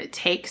days that it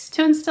takes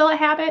to instill a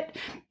habit.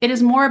 It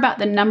is more about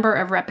the number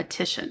of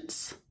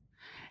repetitions,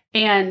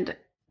 and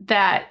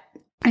that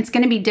it's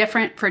going to be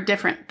different for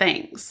different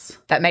things.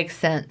 That makes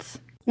sense.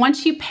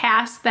 Once you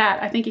pass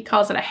that, I think he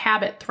calls it a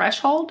habit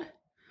threshold,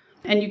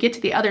 and you get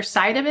to the other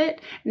side of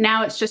it,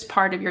 now it's just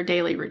part of your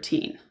daily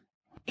routine.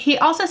 He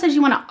also says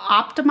you want to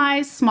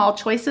optimize small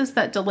choices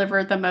that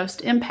deliver the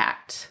most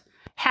impact.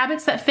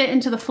 Habits that fit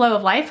into the flow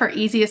of life are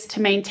easiest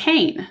to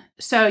maintain.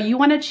 So you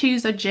want to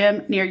choose a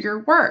gym near your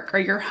work or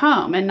your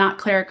home and not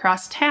clear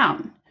across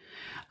town.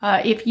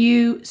 If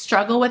you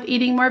struggle with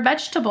eating more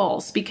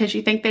vegetables because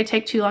you think they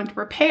take too long to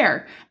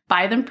prepare,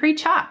 buy them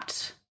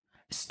pre-chopped.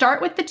 Start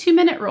with the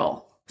 2-minute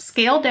rule.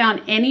 Scale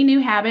down any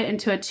new habit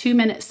into a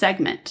 2-minute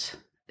segment.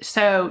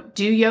 So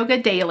do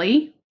yoga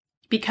daily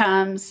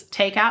becomes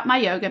take out my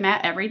yoga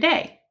mat every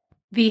day.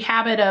 The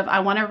habit of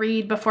I want to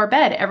read before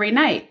bed every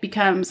night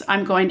becomes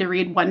I'm going to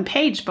read 1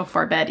 page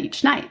before bed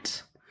each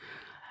night.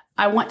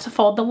 I want to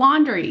fold the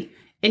laundry.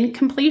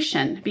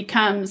 Incompletion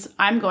becomes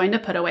I'm going to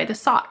put away the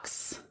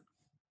socks.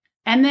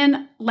 And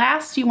then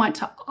last, you want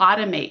to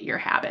automate your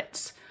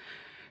habits.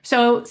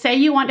 So say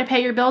you want to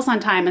pay your bills on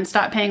time and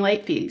stop paying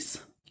late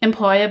fees.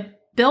 Employ a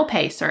bill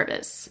pay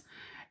service.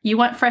 You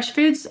want fresh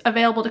foods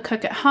available to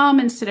cook at home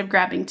instead of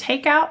grabbing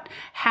takeout?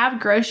 Have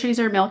groceries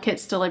or meal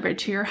kits delivered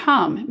to your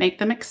home. Make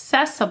them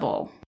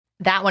accessible.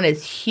 That one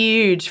is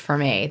huge for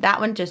me. That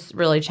one just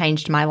really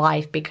changed my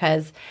life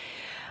because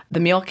the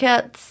meal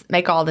kits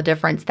make all the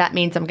difference. That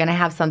means I'm going to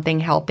have something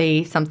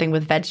healthy, something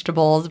with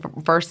vegetables,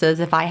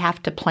 versus if I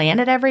have to plan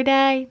it every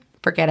day,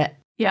 forget it.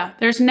 Yeah,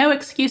 there's no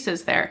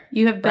excuses there.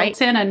 You have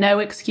built in a no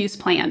excuse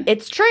plan.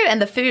 It's true.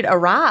 And the food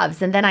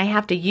arrives and then I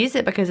have to use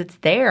it because it's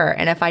there.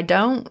 And if I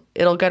don't,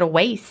 it'll go to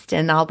waste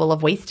and I will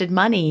have wasted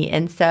money.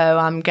 And so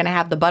I'm going to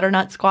have the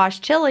butternut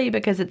squash chili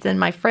because it's in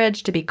my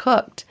fridge to be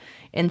cooked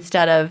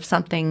instead of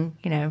something,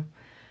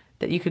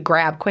 that you could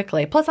grab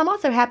quickly. Plus, I'm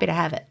also happy to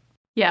have it.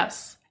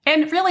 Yes.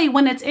 And really,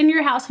 when it's in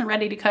your house and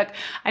ready to cook,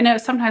 I know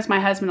sometimes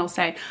my husband will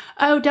say,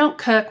 oh, don't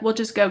cook. We'll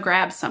just go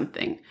grab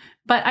something.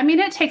 But I mean,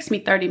 it takes me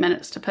 30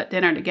 minutes to put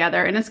dinner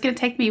together, and it's going to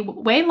take me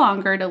way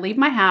longer to leave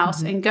my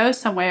house and go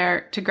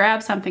somewhere to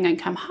grab something and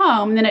come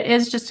home than it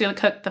is just to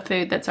cook the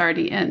food that's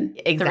already in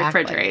the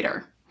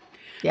refrigerator.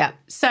 Yeah.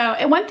 So,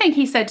 and one thing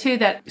he said too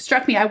that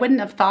struck me, I wouldn't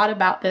have thought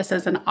about this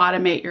as an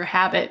automate your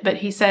habit, but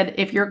he said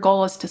if your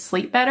goal is to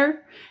sleep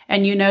better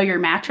and you know your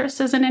mattress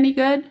isn't any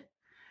good,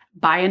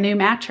 buy a new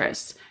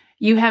mattress.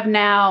 You have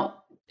now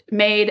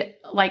made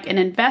like an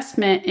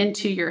investment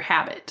into your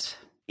habit.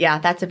 Yeah,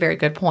 that's a very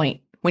good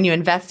point. When you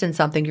invest in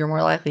something, you're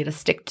more likely to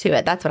stick to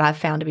it. That's what I've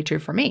found to be true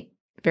for me.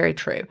 Very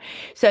true.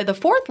 So the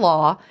fourth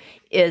law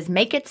is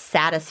make it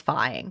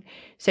satisfying.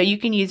 So you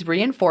can use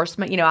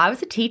reinforcement. I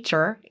was a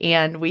teacher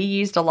and we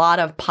used a lot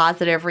of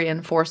positive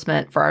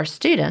reinforcement for our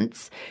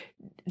students.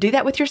 Do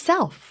that with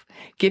yourself.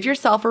 Give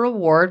yourself a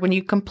reward when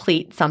you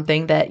complete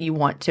something that you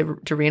want to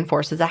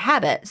reinforce as a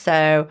habit.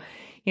 So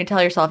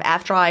tell yourself,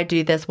 after I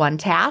do this one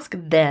task,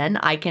 then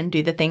I can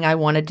do the thing I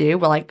want to do.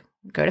 Well, like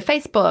go to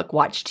Facebook,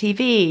 watch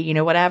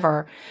TV,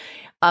 whatever.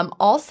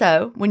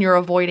 Also, when you're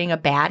avoiding a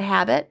bad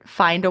habit,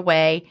 find a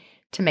way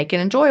to make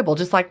it enjoyable.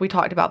 Just like we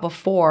talked about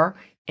before,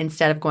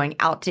 instead of going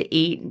out to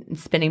eat and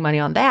spending money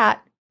on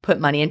that, put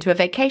money into a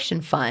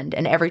vacation fund.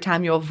 And every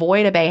time you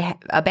avoid a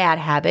bad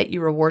habit, you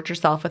reward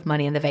yourself with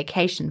money in the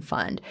vacation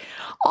fund.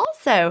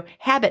 Also,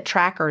 habit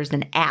trackers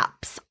and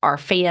apps are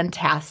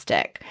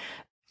fantastic.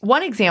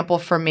 One example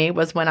for me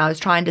was when I was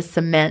trying to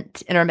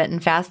cement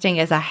intermittent fasting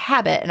as a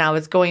habit and I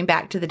was going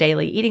back to the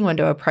daily eating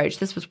window approach.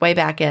 This was way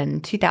back in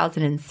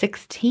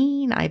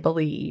 2016, I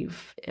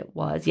believe it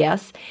was.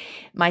 Yes.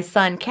 My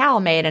son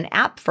Cal made an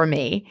app for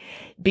me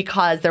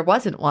because there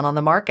wasn't one on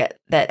the market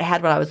that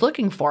had what I was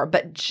looking for.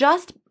 But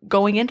just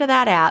going into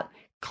that app,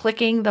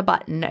 clicking the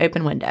button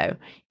open window,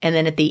 and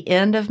then at the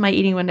end of my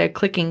eating window,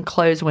 clicking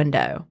close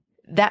window.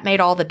 That made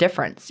all the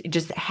difference.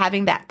 Just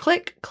having that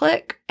click.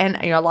 And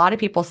a lot of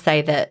people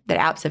say that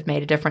apps have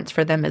made a difference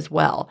for them as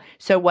well.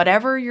 So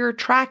whatever you're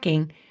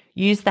tracking,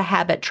 use the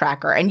habit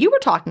tracker. And you were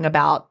talking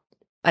about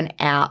an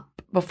app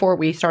before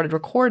we started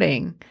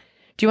recording.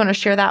 Do you want to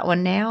share that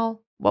one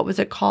now? What was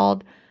it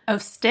called? Oh,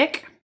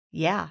 Stick?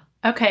 Yeah.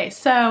 Okay,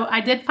 so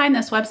I did find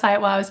this website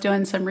while I was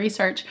doing some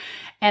research,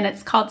 and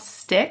it's called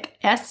Stick,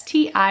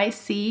 STICKK.com.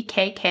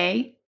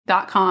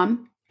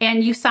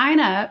 And you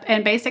sign up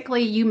and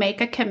basically you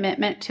make a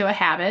commitment to a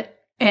habit,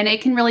 and it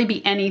can really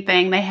be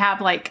anything. They have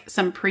like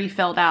some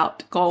pre-filled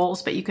out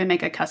goals, but you can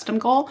make a custom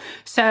goal.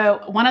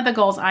 So one of the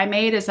goals I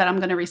made is that I'm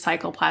going to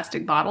recycle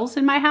plastic bottles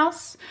in my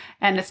house.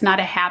 And it's not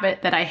a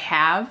habit that I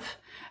have,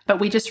 but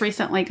we just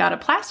recently got a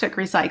plastic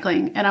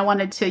recycling and I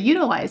wanted to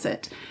utilize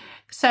it.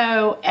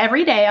 So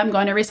every day I'm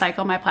going to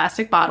recycle my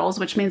plastic bottles,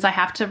 which means I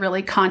have to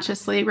really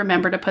consciously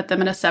remember to put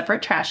them in a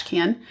separate trash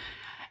can.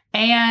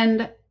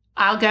 And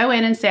I'll go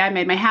in and say I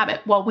made my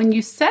habit. Well, when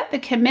you set the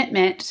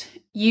commitment,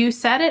 you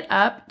set it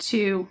up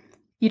to,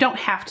 you don't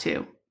have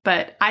to,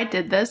 but I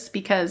did this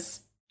because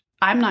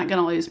I'm not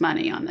going to lose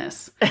money on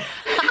this.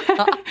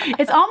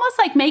 It's almost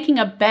like making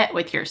a bet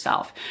with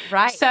yourself.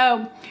 Right.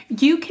 So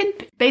you can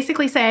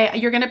basically say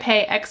you're going to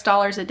pay X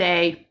dollars a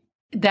day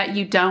that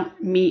you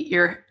don't meet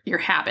your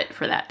habit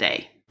for that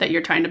day that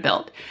you're trying to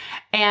build.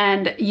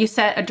 And you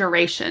set a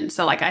duration.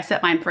 So like I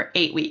set mine for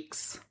 8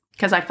 weeks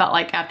because I felt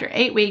like after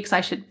 8 weeks,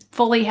 I should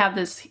fully have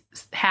this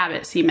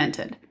habit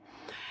cemented.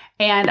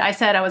 And I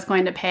said I was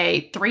going to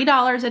pay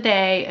 $3 a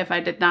day if I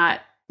did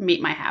not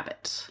meet my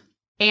habit.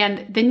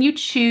 And then you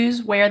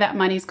choose where that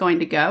money's going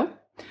to go.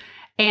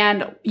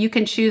 And you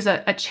can choose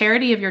a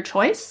charity of your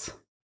choice,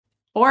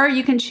 or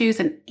you can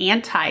choose an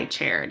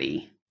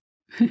anti-charity.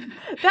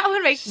 That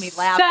one makes me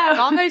laugh. So- It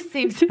almost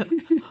seems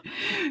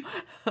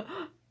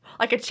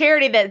like a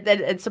charity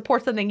that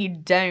supports something you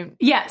don't.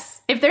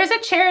 Yes. If there's a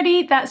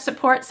charity that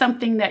supports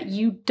something that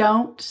you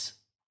don't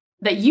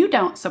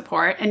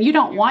support and you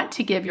don't want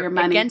to give your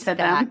money Against to that,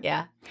 them,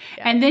 yeah.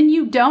 and then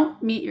you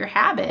don't meet your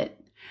habit,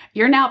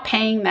 you're now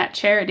paying that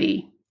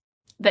charity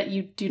that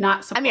you do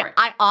not support. I mean,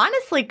 I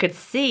honestly could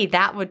see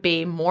that would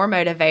be more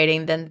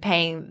motivating than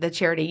paying the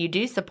charity you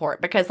do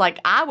support, because like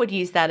I would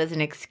use that as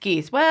an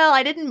excuse. Well,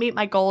 I didn't meet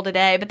my goal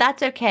today, but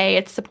that's okay.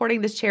 It's supporting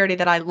this charity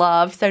that I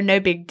love, so no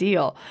big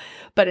deal.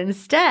 But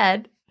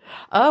instead,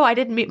 oh, I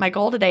didn't meet my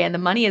goal today and the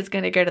money is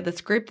going to go to this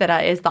group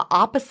that is the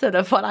opposite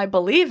of what I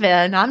believe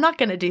in. I'm not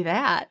going to do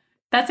that.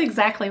 That's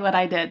exactly what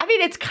I did. I mean,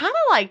 it's kind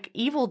of like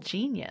evil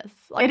genius.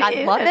 Like It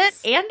I love it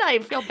is. and I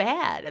feel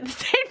bad at the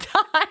same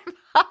time.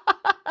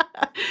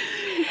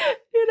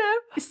 You know?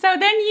 So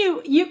then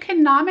you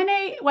can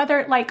nominate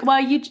whether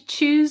you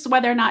choose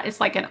whether or not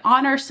it's like an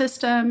honor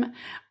system,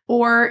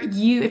 or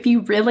if you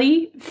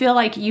really feel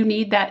like you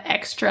need that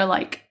extra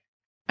like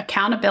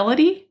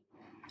accountability,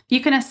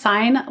 you can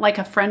assign like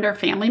a friend or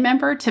family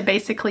member to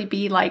basically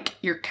be like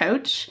your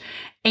coach,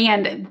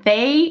 and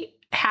they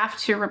have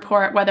to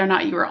report whether or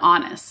not you were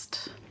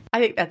honest. I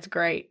think that's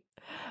great.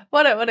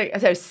 What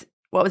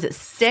was it?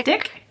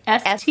 Stick?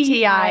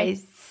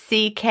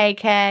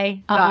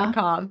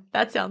 STICKK.com.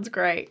 That sounds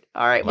great.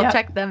 All right, we'll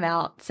check them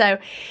out. So,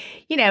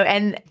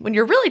 and when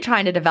you're really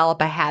trying to develop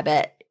a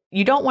habit,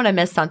 you don't want to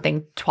miss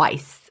something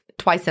twice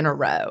in a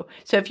row.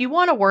 So if you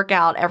want to work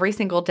out every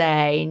single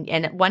day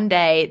and one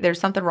day there's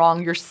something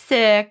wrong, you're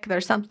sick,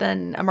 there's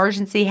something,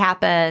 emergency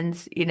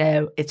happens,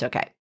 it's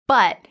okay.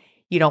 But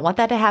you don't want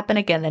that to happen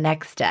again the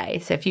next day.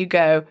 So if you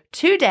go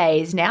 2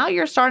 days, now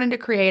you're starting to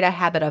create a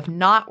habit of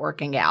not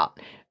working out.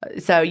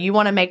 So you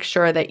want to make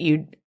sure that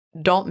you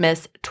don't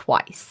miss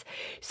twice.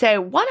 So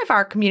one of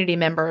our community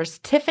members,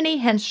 Tiffany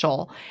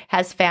Henschel,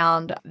 has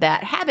found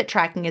that habit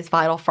tracking is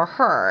vital for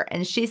her.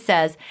 And she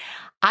says,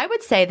 I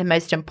would say the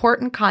most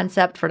important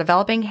concept for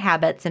developing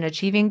habits and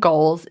achieving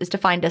goals is to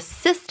find a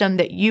system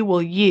that you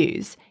will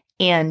use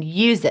and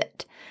use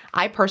it.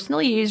 I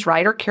personally use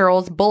Ryder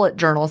Carroll's bullet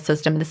journal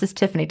system. This is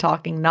Tiffany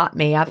talking, not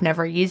me. I've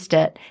never used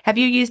it. Have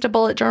you used a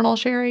bullet journal,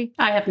 Sherry?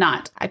 I have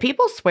not.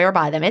 People swear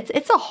by them.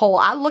 It's a whole,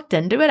 I looked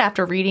into it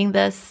after reading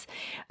this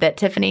that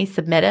Tiffany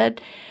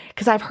submitted,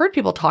 because I've heard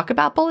people talk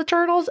about bullet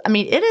journals. I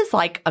mean, it is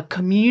like a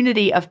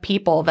community of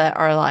people that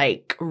are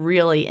like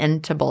really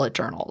into bullet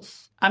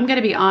journals. I'm going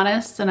to be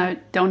honest, and I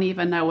don't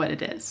even know what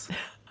it is.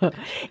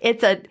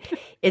 It's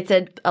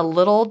a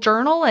little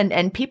journal,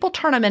 and people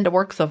turn them into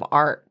works of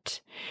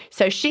art.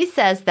 So she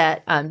says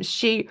that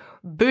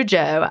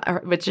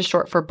Bujo, which is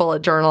short for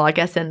bullet journal, I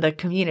guess, in the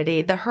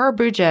community, her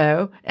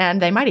Bujo,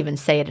 and they might even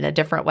say it in a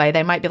different way.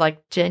 They might be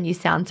like, Jen, you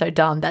sound so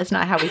dumb. That's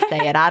not how we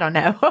say it. I don't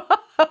know.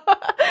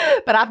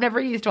 But I've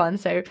never used one,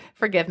 so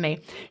forgive me.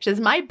 She says,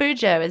 my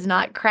Bujo is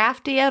not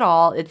crafty at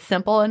all. It's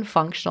simple and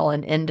functional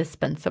and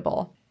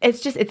indispensable.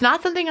 It's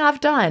not something I've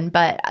done,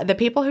 but the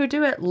people who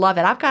do it love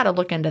it. I've got to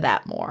look into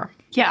that more.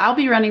 Yeah, I'll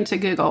be running to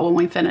Google when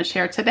we finish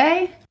here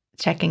today.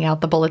 Checking out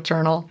the bullet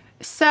journal.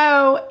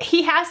 So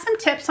he has some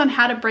tips on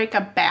how to break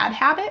a bad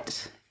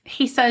habit.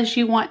 He says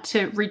you want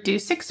to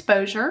reduce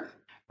exposure,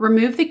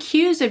 remove the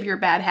cues of your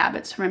bad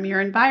habits from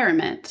your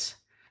environment,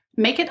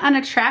 make it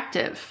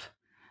unattractive,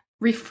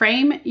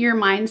 reframe your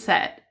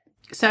mindset.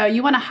 So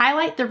you want to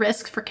highlight the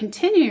risks for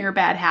continuing your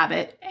bad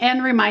habit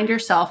and remind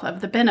yourself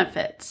of the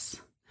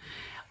benefits.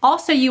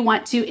 Also, you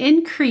want to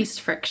increase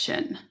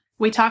friction.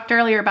 We talked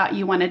earlier about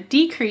you want to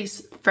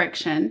decrease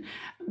friction.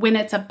 When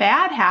it's a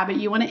bad habit,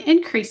 you want to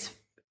increase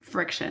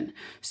friction.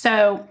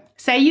 So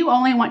say you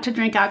only want to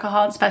drink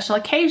alcohol on special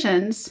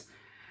occasions.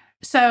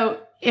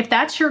 So if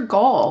that's your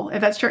goal, if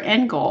that's your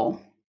end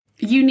goal,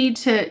 you need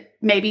to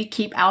maybe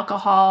keep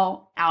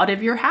alcohol out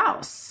of your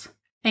house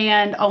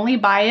and only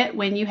buy it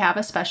when you have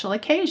a special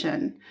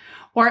occasion.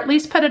 Or at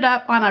least put it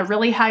up on a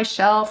really high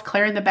shelf,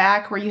 clear in the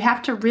back, where you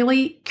have to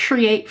really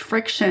create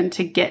friction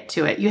to get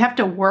to it. You have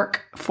to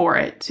work for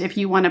it if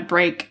you want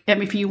to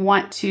if you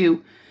want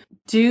to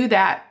do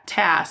that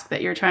task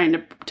that you're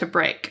trying to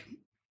break.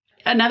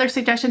 Another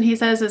suggestion he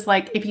says is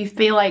like, if you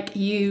feel like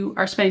you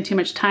are spending too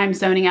much time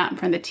zoning out in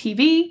front of the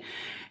TV,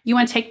 you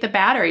want to take the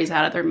batteries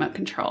out of the remote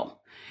control.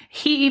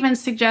 He even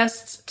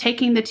suggests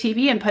taking the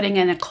TV and putting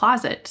it in a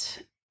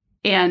closet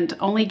and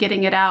only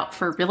getting it out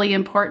for really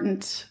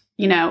important,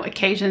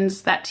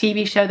 occasions, that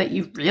TV show that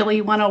you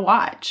really want to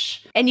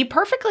watch. And you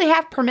perfectly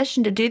have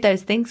permission to do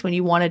those things when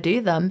you want to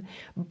do them,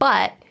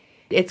 but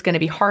it's going to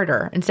be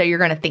harder. And so you're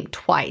going to think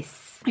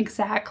twice.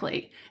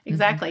 Exactly.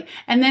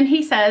 And then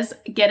he says,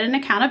 get an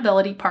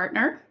accountability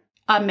partner,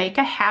 make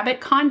a habit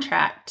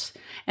contract.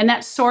 And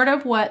that's sort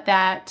of what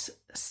that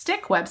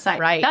Stick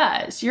website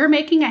does. You're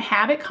making a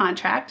habit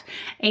contract.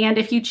 And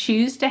if you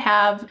choose to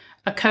have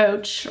a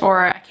coach,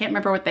 or I can't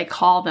remember what they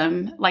call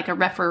them, like a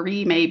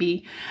referee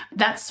maybe,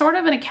 that's sort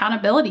of an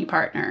accountability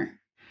partner.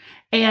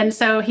 And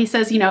so he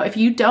says, if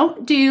you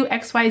don't do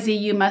XYZ,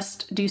 you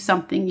must do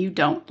something you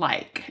don't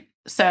like.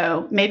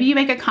 So maybe you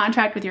make a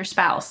contract with your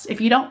spouse.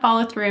 If you don't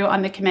follow through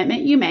on the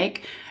commitment you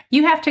make,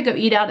 you have to go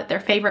eat out at their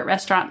favorite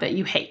restaurant that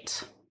you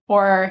hate.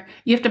 Or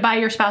you have to buy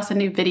your spouse a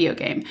new video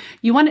game.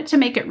 You want it to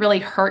make it really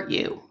hurt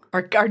you.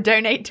 Or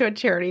donate to a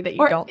charity that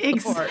you don't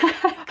support.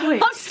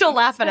 Exactly. I'm still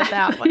laughing at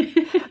that one.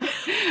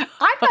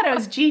 I thought it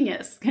was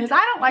genius because I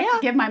don't like to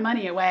give my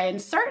money away,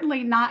 and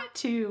certainly not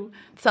to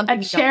a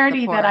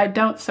charity that I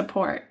don't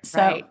support.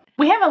 So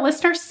we have a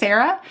listener,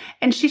 Sarah,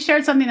 and she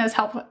shared something that's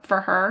helpful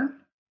for her.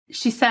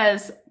 She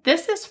says,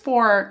 this is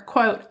for,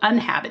 quote,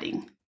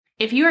 unhabiting.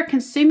 If you are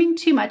consuming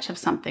too much of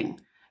something,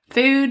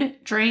 food,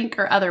 drink,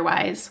 or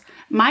otherwise,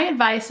 my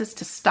advice is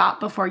to stop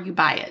before you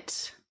buy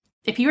it.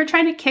 If you are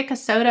trying to kick a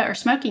soda or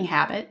smoking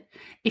habit,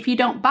 if you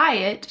don't buy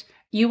it,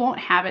 you won't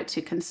have it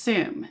to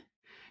consume.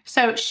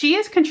 So she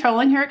is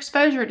controlling her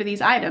exposure to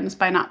these items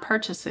by not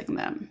purchasing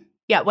them.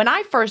 Yeah, when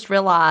I first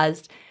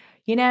realized,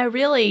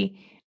 really,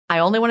 I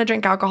only want to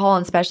drink alcohol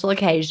on special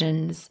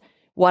occasions,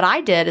 what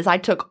I did is I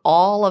took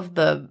all of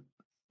the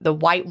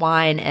white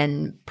wine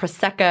and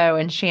Prosecco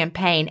and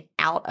champagne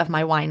out of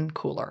my wine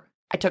cooler.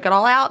 I took it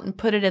all out and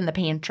put it in the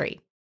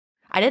pantry.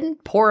 I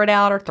didn't pour it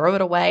out or throw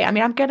it away. I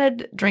mean, I'm going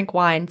to drink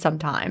wine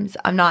sometimes.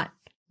 I'm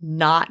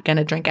not going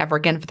to drink ever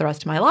again for the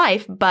rest of my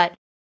life, but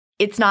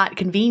it's not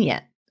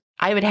convenient.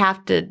 I would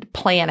have to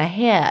plan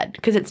ahead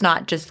because it's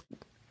not just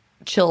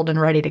chilled and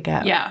ready to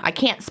go. Yeah. I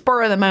can't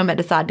spur of the moment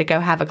decide to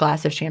go have a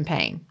glass of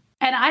champagne.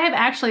 And I have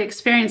actually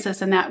experienced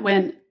this in that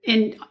when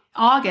in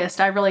August,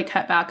 I really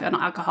cut back on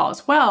alcohol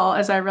as well,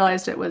 as I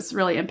realized it was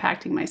really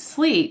impacting my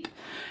sleep.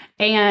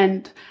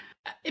 And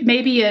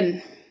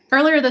maybe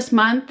earlier this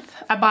month,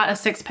 I bought a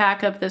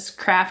 6-pack of this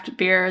craft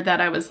beer that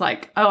I was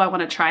like, oh, I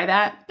want to try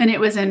that. And it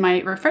was in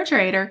my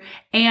refrigerator.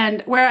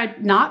 And where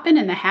I'd not been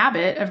in the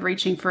habit of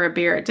reaching for a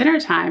beer at dinner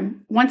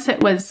time, once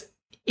it was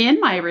in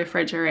my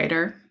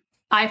refrigerator,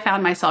 I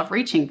found myself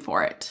reaching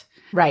for it.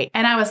 Right.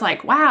 And I was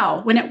like,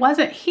 wow, when it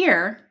wasn't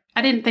here,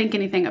 I didn't think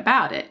anything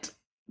about it.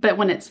 But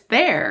when it's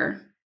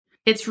there,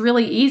 it's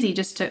really easy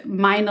just to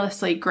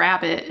mindlessly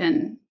grab it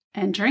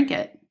and drink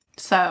it.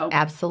 So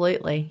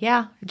absolutely.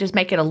 Yeah. Just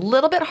make it a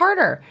little bit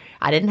harder.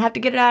 I didn't have to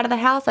get it out of the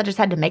house. I just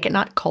had to make it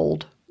not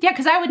cold. Yeah,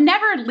 because I would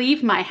never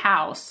leave my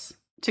house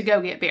to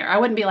go get beer. I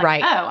wouldn't be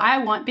like, oh, I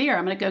want beer.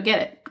 I'm going to go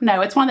get it.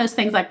 No, it's one of those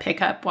things I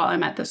pick up while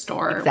I'm at the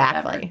store. Exactly.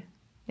 Or whatever.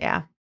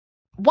 Yeah.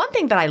 One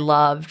thing that I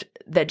loved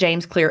that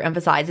James Clear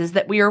emphasizes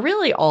that we are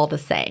really all the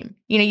same.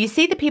 You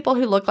see the people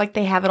who look like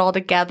they have it all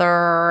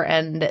together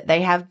and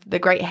they have the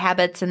great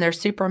habits and they're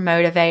super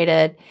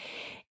motivated.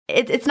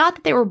 It's not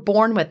that they were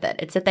born with it.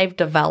 It's that they've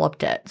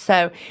developed it.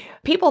 So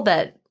people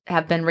that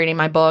have been reading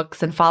my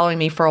books and following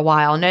me for a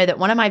while know that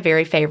one of my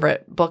very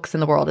favorite books in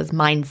the world is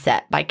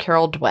Mindset by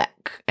Carol Dweck.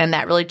 And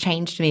that really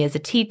changed me as a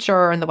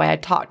teacher and the way I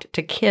talked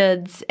to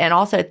kids and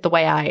also the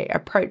way I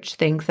approach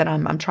things that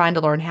I'm trying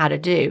to learn how to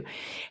do.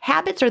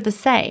 Habits are the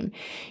same.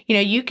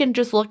 You can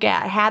just look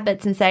at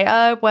habits and say,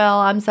 oh, well,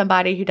 I'm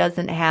somebody who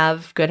doesn't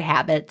have good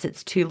habits.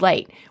 It's too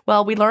late.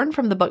 Well, we learned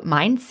from the book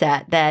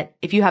Mindset that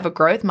if you have a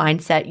growth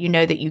mindset, you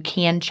know that you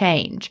can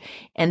change.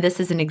 And this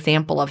is an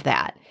example of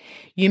that.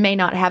 You may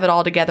not have it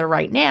all together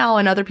right now,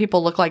 and other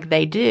people look like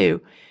they do,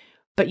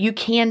 but you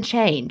can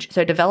change.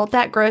 So develop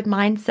that growth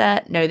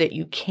mindset. Know that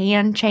you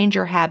can change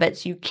your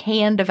habits. You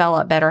can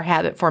develop better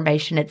habit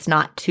formation. It's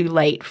not too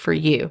late for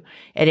you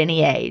at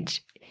any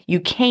age. You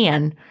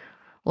can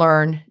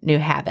learn new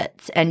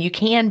habits, and you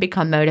can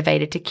become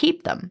motivated to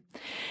keep them.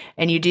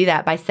 And you do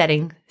that by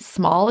setting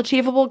small,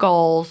 achievable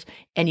goals,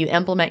 and you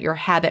implement your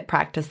habit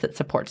practice that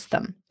supports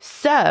them.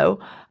 So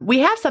we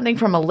have something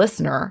from a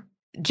listener,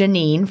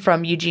 Janine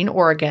from Eugene,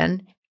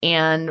 Oregon,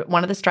 and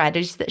one of the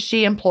strategies that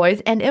she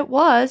employs, and it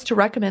was to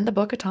recommend the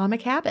book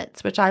Atomic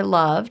Habits, which I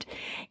loved.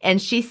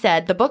 And she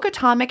said, the book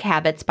Atomic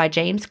Habits by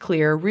James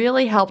Clear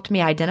really helped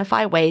me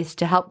identify ways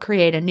to help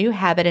create a new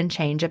habit and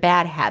change a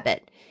bad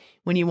habit.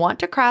 When you want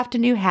to craft a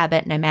new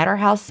habit, no matter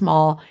how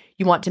small,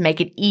 you want to make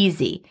it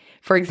easy.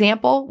 For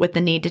example, with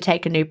the need to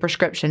take a new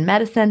prescription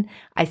medicine,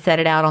 I set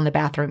it out on the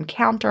bathroom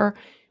counter.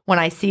 When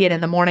I see it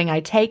in the morning, I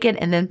take it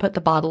and then put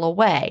the bottle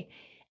away.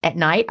 At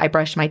night, I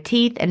brush my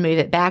teeth and move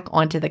it back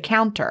onto the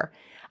counter.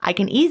 I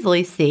can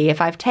easily see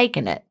if I've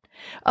taken it.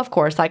 Of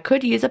course, I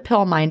could use a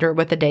pill minder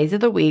with the days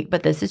of the week,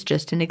 but this is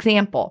just an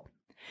example.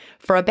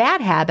 For a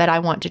bad habit I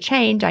want to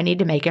change, I need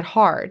to make it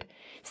hard.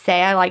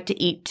 Say I like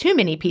to eat too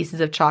many pieces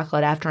of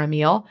chocolate after a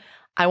meal.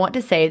 I want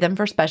to save them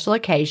for special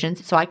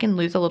occasions so I can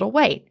lose a little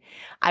weight.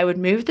 I would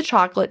move the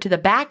chocolate to the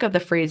back of the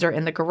freezer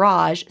in the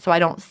garage so I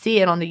don't see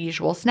it on the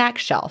usual snack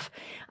shelf.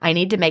 I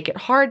need to make it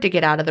hard to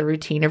get out of the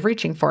routine of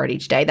reaching for it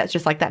each day. That's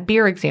just like that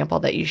beer example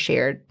that you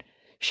shared,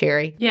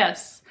 Sherry.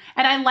 Yes.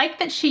 And I like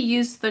that she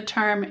used the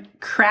term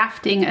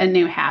crafting a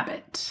new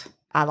habit.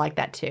 I like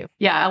that too.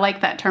 Yeah, I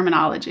like that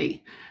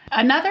terminology.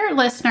 Another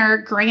listener,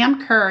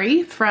 Graham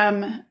Curry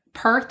from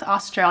Perth,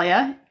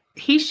 Australia,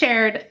 he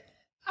shared,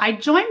 I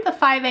joined the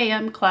 5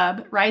 a.m.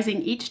 club,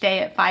 rising each day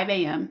at 5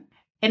 a.m.,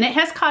 and it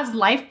has caused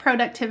life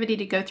productivity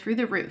to go through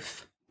the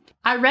roof.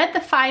 I read the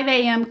 5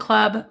 a.m.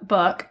 club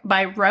book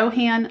by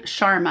Rohan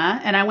Sharma,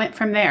 and I went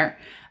from there.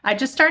 I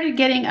just started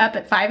getting up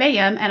at 5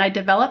 a.m. and I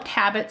developed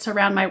habits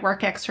around my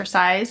work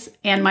exercise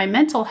and my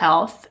mental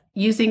health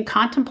using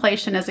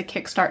contemplation as a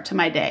kickstart to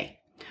my day.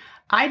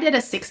 I did a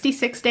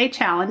 66-day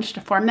challenge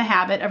to form the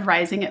habit of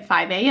rising at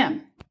 5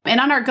 a.m. And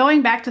on our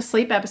going back to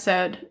sleep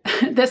episode,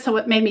 this is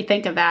what made me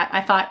think of that.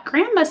 I thought,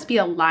 Graham must be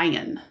a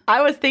lion.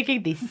 I was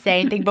thinking the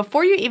same thing.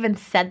 Before you even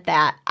said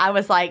that, I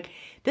was like,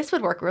 this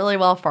would work really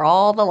well for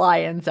all the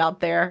lions out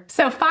there.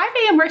 So 5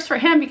 a.m. works for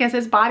him because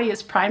his body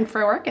is primed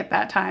for work at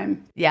that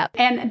time. Yeah.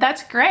 And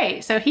that's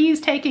great. So he's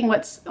taking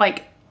what's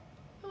like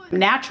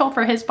natural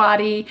for his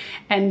body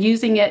and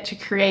using it to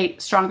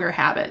create stronger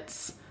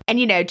habits. And,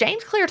 you know,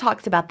 James Clear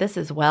talks about this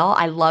as well.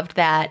 I loved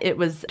that. It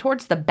was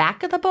towards the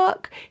back of the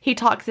book. He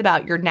talks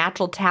about your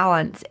natural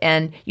talents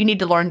and you need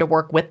to learn to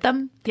work with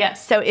them.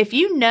 Yes. So if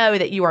you know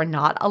that you are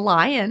not a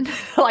lion,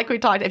 like we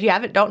talked, if you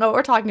don't know what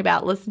we're talking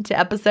about, listen to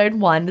episode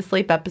 1, the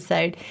sleep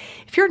episode.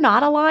 If you're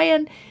not a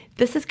lion,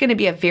 this is going to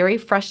be a very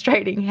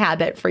frustrating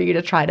habit for you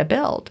to try to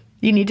build.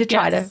 You need to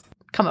try to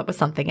come up with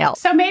something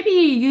else. So maybe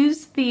you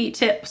use the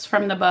tips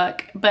from the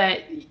book,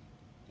 but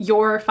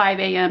your 5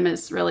 a.m.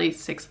 is really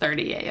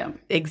 6:30 a.m.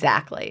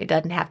 Exactly. It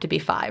doesn't have to be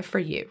 5 for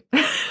you.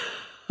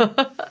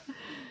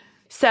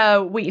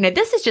 So,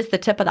 this is just the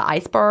tip of the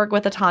iceberg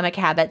with Atomic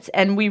Habits,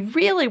 and we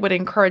really would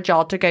encourage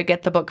y'all to go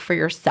get the book for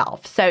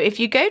yourself. So if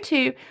you go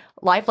to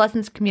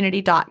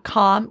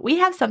lifelessonscommunity.com, we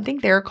have something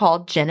there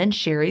called Jen and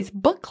Sherry's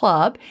Book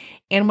Club.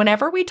 And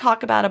whenever we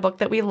talk about a book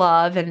that we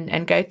love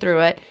and go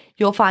through it,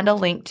 you'll find a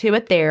link to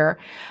it there.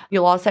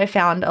 You'll also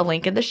find a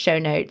link in the show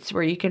notes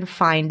where you can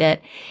find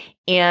it.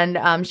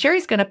 And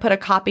Sherry's going to put a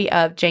copy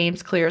of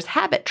James Clear's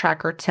Habit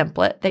Tracker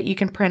template that you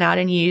can print out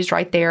and use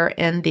right there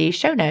in the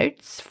show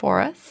notes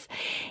for us.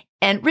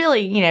 And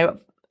really,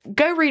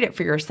 go read it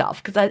for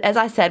yourself. Because as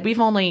I said, we've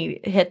only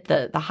hit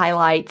the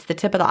highlights, the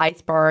tip of the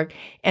iceberg,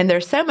 and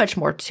there's so much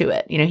more to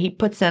it. He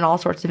puts in all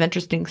sorts of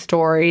interesting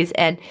stories.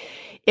 And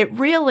it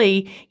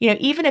really,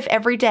 even if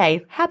every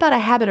day, how about a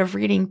habit of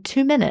reading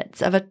 2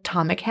 minutes of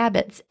Atomic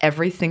Habits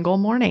every single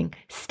morning?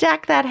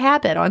 Stack that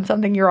habit on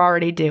something you're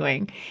already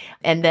doing.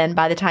 And then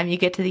by the time you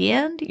get to the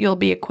end, you'll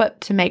be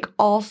equipped to make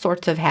all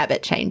sorts of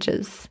habit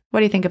changes. What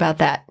do you think about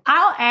that?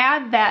 I'll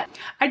add that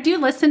I do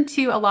listen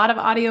to a lot of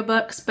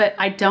audiobooks, but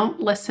I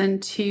don't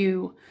listen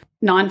to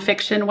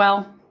nonfiction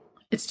well.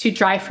 It's too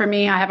dry for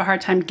me. I have a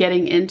hard time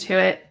getting into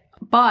it.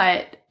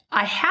 But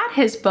I had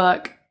his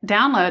book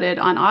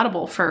downloaded on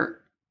Audible for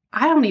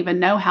I don't even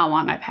know how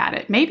long I've had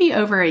it, maybe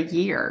over a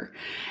year.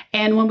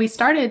 And when we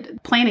started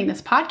planning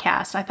this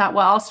podcast, I thought,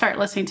 well, I'll start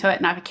listening to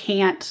it, and if I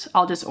can't,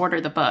 I'll just order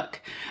the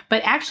book.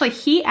 But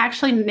he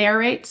actually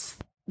narrates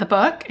the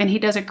book, and he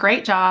does a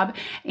great job,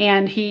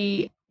 and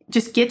he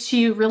just gets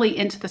you really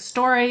into the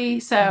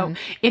story. So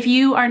if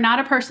you are not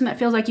a person that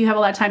feels like you have a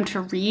lot of time to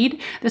read,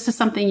 this is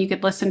something you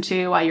could listen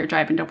to while you're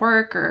driving to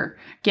work or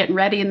getting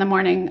ready in the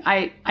morning.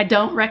 I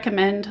don't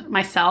recommend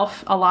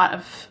myself a lot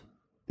of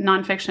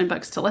nonfiction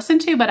books to listen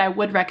to, but I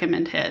would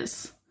recommend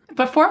his.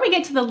 Before we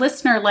get to the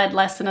listener-led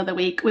lesson of the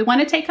week, we want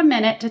to take a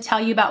minute to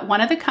tell you about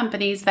one of the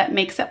companies that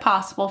makes it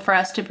possible for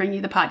us to bring you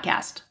the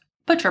podcast,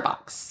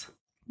 ButcherBox.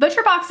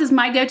 ButcherBox is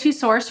my go-to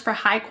source for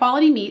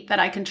high-quality meat that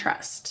I can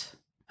trust.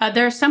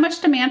 There's so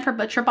much demand for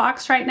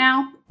ButcherBox right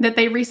now that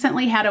they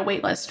recently had a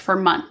wait list for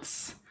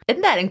months.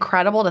 Isn't that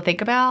incredible to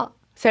think about?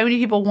 So many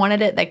people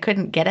wanted it, they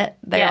couldn't get it.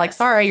 They're like,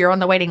 sorry, you're on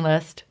the waiting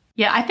list.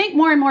 Yeah, I think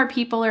more and more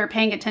people are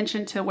paying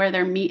attention to where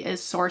their meat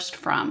is sourced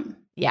from.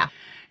 Yeah.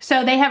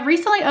 So they have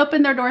recently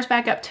opened their doors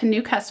back up to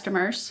new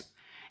customers.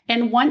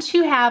 And once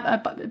you have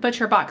a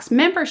ButcherBox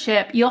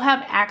membership, you'll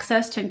have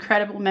access to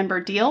incredible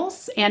member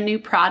deals and new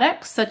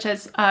products, such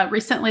as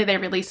recently they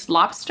released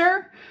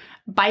lobster,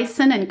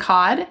 bison, and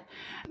cod.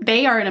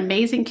 They are an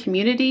amazing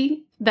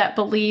community that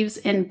believes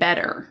in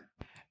better.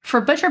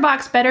 For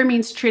ButcherBox, better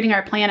means treating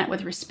our planet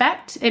with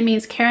respect. It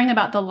means caring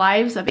about the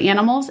lives of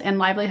animals and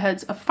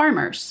livelihoods of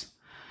farmers.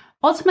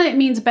 Ultimately, it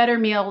means better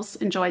meals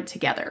enjoyed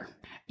together.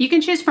 You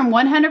can choose from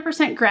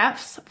 100%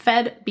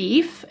 grass-fed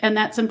beef, and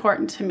that's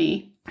important to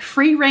me,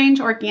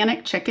 free-range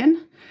organic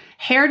chicken,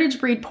 heritage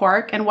breed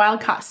pork, and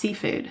wild-caught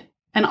seafood.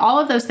 And all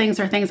of those things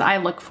are things I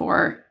look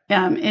for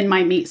in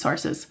my meat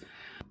sources.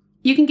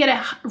 You can get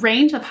a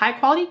range of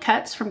high-quality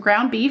cuts from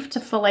ground beef to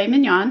filet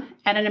mignon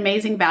at an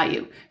amazing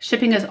value.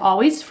 Shipping is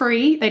always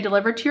free. They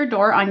deliver to your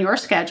door on your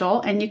schedule,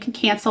 and you can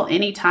cancel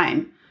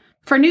anytime.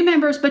 For new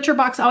members,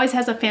 ButcherBox always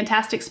has a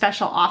fantastic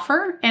special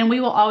offer, and we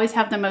will always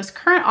have the most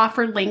current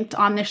offer linked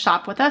on the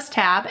Shop With Us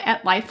tab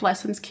at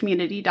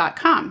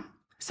lifelessonscommunity.com.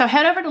 So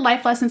head over to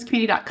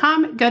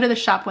lifelessonscommunity.com, go to the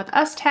Shop With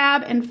Us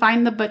tab, and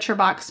find the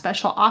ButcherBox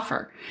special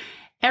offer.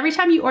 Every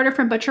time you order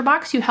from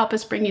ButcherBox, you help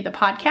us bring you the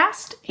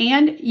podcast,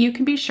 and you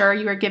can be sure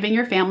you are giving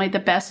your family the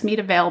best meat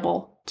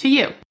available to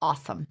you.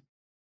 Awesome.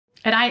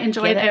 And I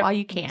enjoyed a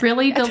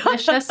really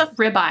delicious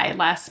ribeye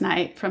last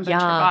night from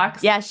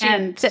ButcherBox. Yeah, she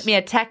sent me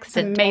a text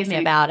and told me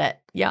about it.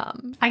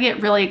 Yum. I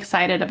get really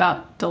excited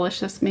about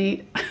delicious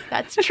meat.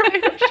 That's true.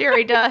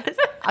 Sherry does.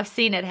 I've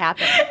seen it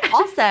happen.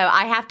 Also,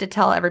 I have to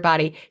tell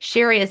everybody,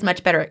 Sherry is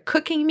much better at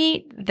cooking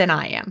meat than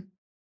I am.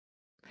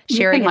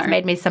 Sherry has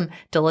made me some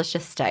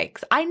delicious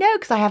steaks. I know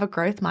because I have a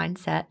growth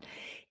mindset,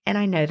 and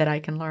I know that I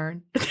can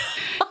learn.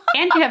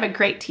 And you have a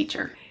great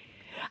teacher.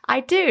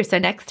 I do. So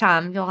next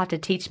time you'll have to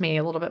teach me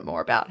a little bit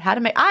more about how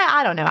to make.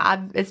 I don't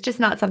know. It's just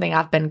not something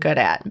I've been good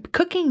at.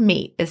 Cooking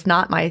meat is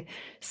not my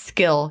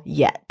skill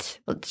yet.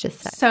 Let's just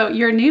say. So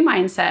your new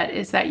mindset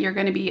is that you're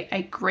going to be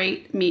a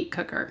great meat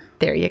cooker.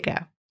 There you go.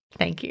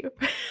 Thank you.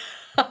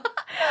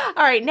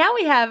 All right, now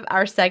we have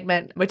our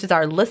segment, which is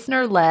our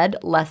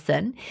listener-led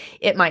lesson.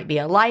 It might be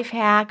a life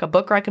hack, a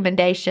book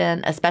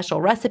recommendation, a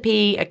special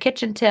recipe, a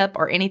kitchen tip,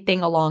 or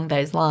anything along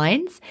those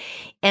lines.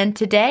 And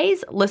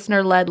today's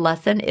listener-led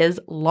lesson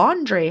is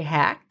laundry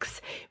hacks.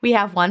 We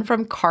have one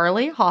from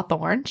Carly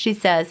Hawthorne. She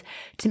says,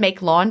 to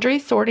make laundry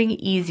sorting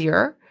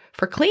easier,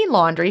 for clean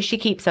laundry, she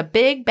keeps a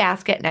big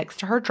basket next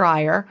to her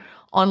dryer.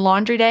 On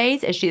laundry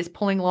days, as she is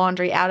pulling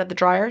laundry out of the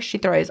dryer, she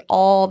throws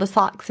all the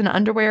socks and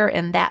underwear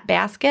in that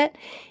basket,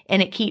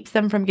 and it keeps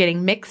them from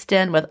getting mixed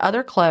in with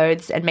other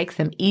clothes and makes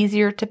them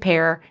easier to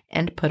pair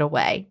and put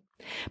away.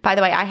 By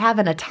the way, I have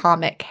an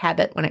atomic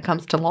habit when it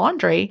comes to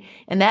laundry,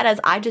 and that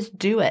is I just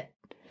do it.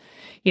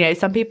 You know,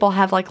 some people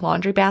have like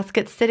laundry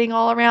baskets sitting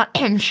all around.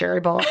 Sherry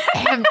Bull.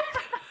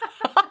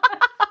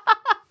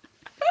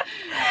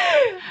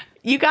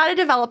 You got to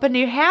develop a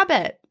new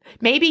habit.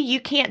 Maybe you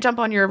can't jump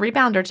on your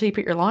rebounder until you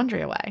put your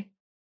laundry away.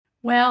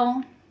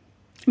 Well,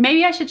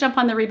 maybe I should jump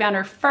on the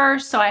rebounder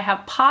first so I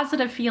have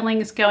positive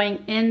feelings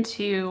going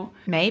into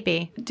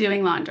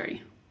doing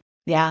laundry.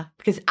 Yeah,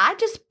 because I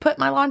just put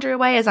my laundry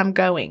away as I'm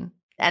going,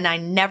 and I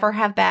never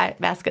have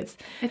baskets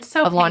it's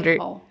so of laundry.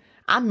 Painful.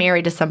 I'm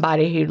married to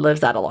somebody who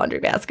lives out of laundry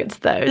baskets,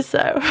 though,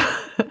 so,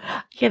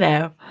 you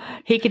know,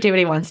 he can do what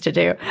he wants to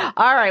do.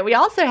 All right, we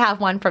also have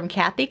one from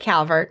Kathy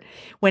Calvert.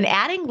 When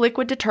adding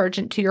liquid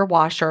detergent to your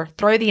washer,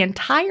 throw the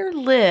entire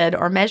lid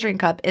or measuring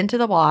cup into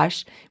the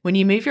wash. When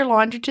you move your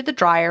laundry to the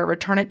dryer,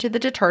 return it to the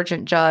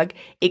detergent jug.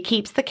 It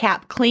keeps the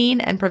cap clean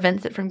and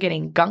prevents it from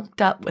getting gunked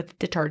up with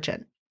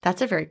detergent.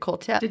 That's a very cool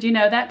tip. Did you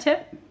know that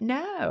tip?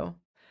 No.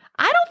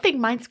 I don't think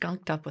mine's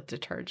gunked up with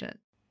detergent.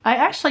 I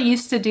actually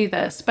used to do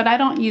this, but I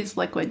don't use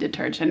liquid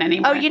detergent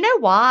anymore. Oh, you know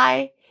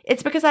why?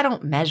 It's because I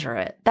don't measure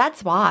it.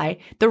 That's why.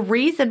 The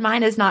reason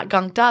mine is not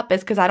gunked up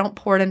is because I don't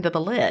pour it into the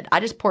lid. I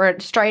just pour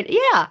it straight.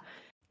 Yeah.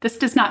 This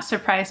does not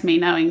surprise me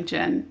knowing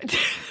Jen.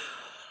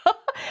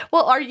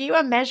 Well, are you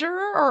a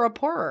measurer or a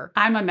pourer?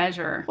 I'm a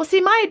measurer. Well,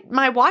 see,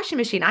 my washing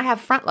machine, I have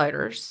front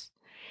loaders.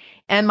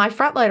 And my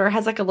front loader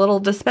has like a little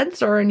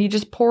dispenser and you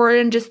just pour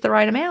in just the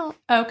right amount.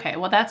 Okay.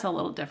 Well, that's a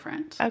little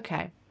different.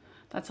 Okay.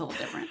 That's a little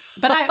different.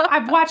 But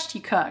I've watched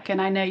you cook,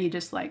 and I know you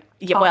just like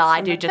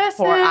I do just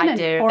pour. I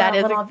do. Pour that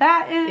is a little of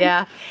that in.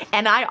 Yeah,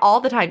 and I all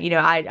the time. You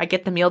know, I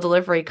get the meal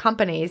delivery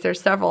companies.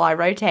 There's several I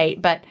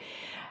rotate, but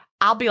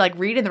I'll be like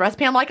reading the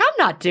recipe. I'm like, I'm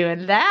not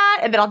doing that,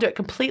 and then I'll do it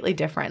completely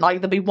different.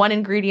 Like there'll be one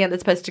ingredient that's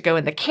supposed to go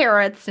in the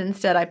carrots.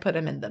 Instead, I put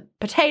them in the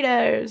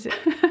potatoes.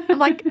 I'm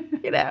like,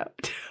 you know,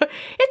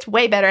 it's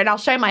way better. And I'll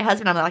show my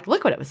husband. I'm like,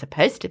 look what it was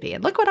supposed to be,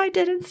 and look what I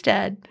did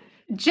instead.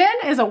 Jen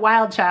is a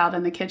wild child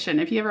in the kitchen.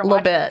 If you ever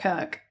watch her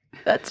cook.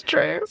 That's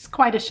true. It's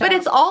quite a show. But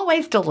it's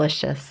always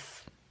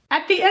delicious.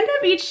 At the end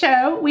of each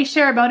show, we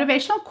share a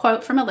motivational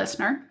quote from a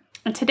listener.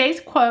 And today's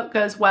quote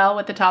goes well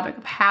with the topic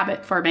of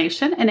habit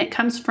formation, and it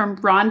comes from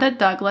Rhonda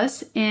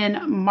Douglas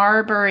in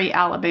Marbury,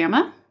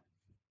 Alabama.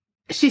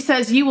 She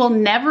says, "You will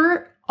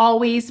never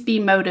always be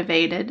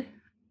motivated,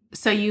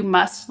 so you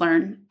must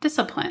learn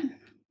discipline."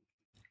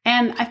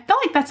 And I feel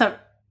like that's a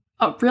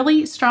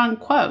really strong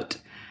quote.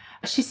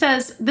 She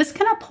says, this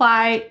can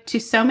apply to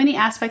so many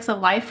aspects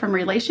of life, from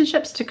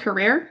relationships to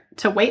career,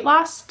 to weight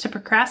loss, to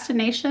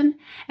procrastination,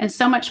 and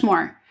so much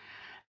more.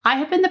 I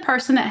have been the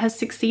person that has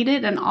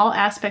succeeded in all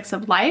aspects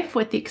of life,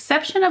 with the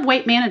exception of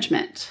weight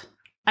management.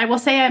 I will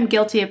say I'm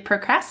guilty of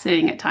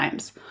procrastinating at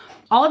times.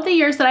 All of the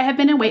years that I have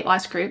been in weight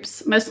loss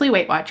groups, mostly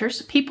Weight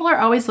Watchers, people are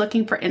always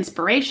looking for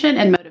inspiration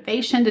and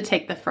motivation to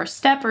take the first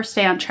step or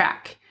stay on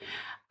track.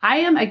 I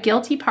am a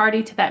guilty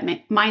party to that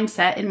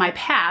mindset in my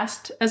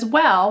past as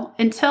well,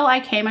 until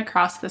I came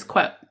across this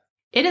quote.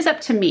 It is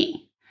up to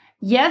me.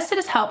 Yes, it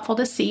is helpful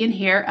to see and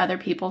hear other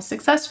people's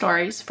success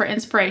stories for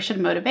inspiration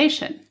and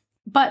motivation.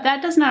 But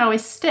that does not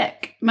always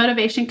stick.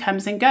 Motivation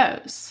comes and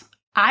goes.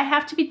 I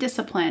have to be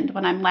disciplined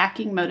when I'm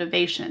lacking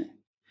motivation.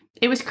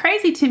 It was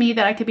crazy to me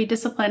that I could be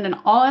disciplined in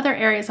all other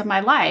areas of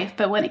my life,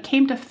 but when it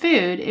came to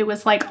food, it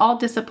was like all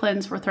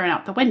disciplines were thrown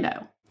out the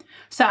window.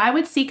 So I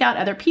would seek out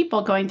other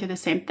people going through the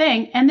same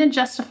thing and then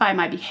justify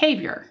my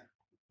behavior.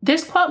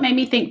 This quote made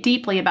me think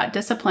deeply about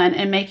discipline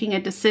and making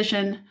a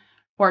decision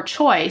or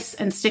choice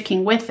and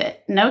sticking with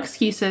it. No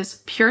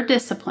excuses, pure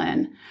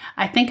discipline.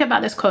 I think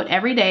about this quote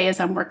every day as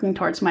I'm working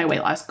towards my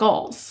weight loss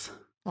goals.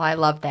 Well, I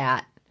love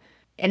that.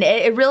 And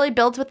it really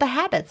builds with the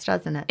habits,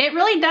 doesn't it? It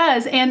really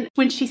does. And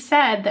when she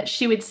said that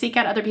she would seek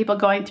out other people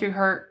going through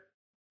her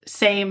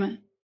same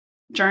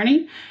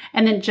journey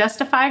and then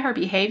justify her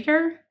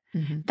behavior,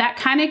 that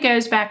kind of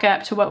goes back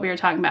up to what we were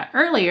talking about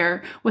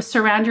earlier with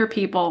surround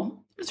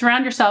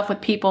yourself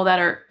with people that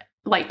are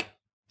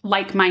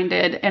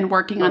like-minded and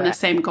working on the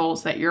same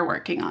goals that you're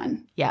working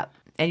on. Yep.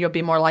 And you'll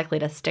be more likely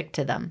to stick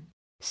to them.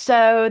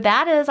 So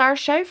that is our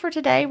show for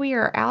today. We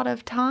are out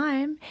of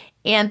time.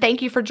 And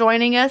thank you for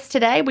joining us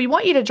today. We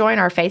want you to join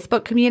our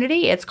Facebook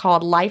community. It's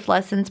called Life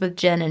Lessons with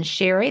Jen and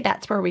Sherry.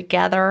 That's where we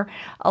gather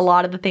a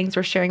lot of the things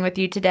we're sharing with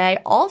you today.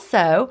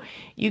 Also,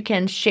 you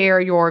can share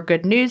your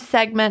good news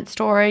segment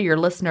story, your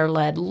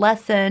listener-led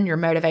lesson, your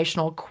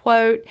motivational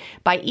quote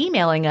by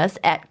emailing us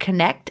at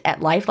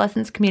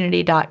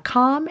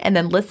connect@lifelessonscommunity.com and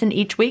then listen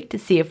each week to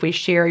see if we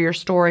share your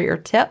story or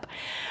tip.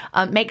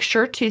 Make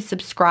sure to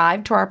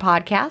subscribe to our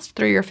podcast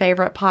through your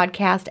favorite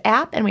podcast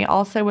app. And we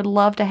also would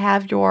love to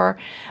have your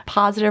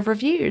positive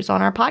reviews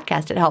on our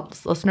podcast. It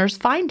helps listeners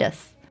find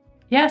us.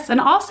 Yes. And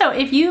also,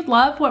 if you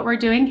love what we're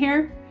doing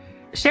here,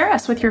 share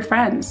us with your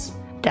friends.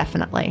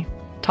 Definitely.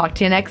 Talk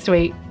to you next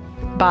week.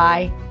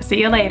 Bye. See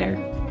you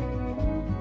later.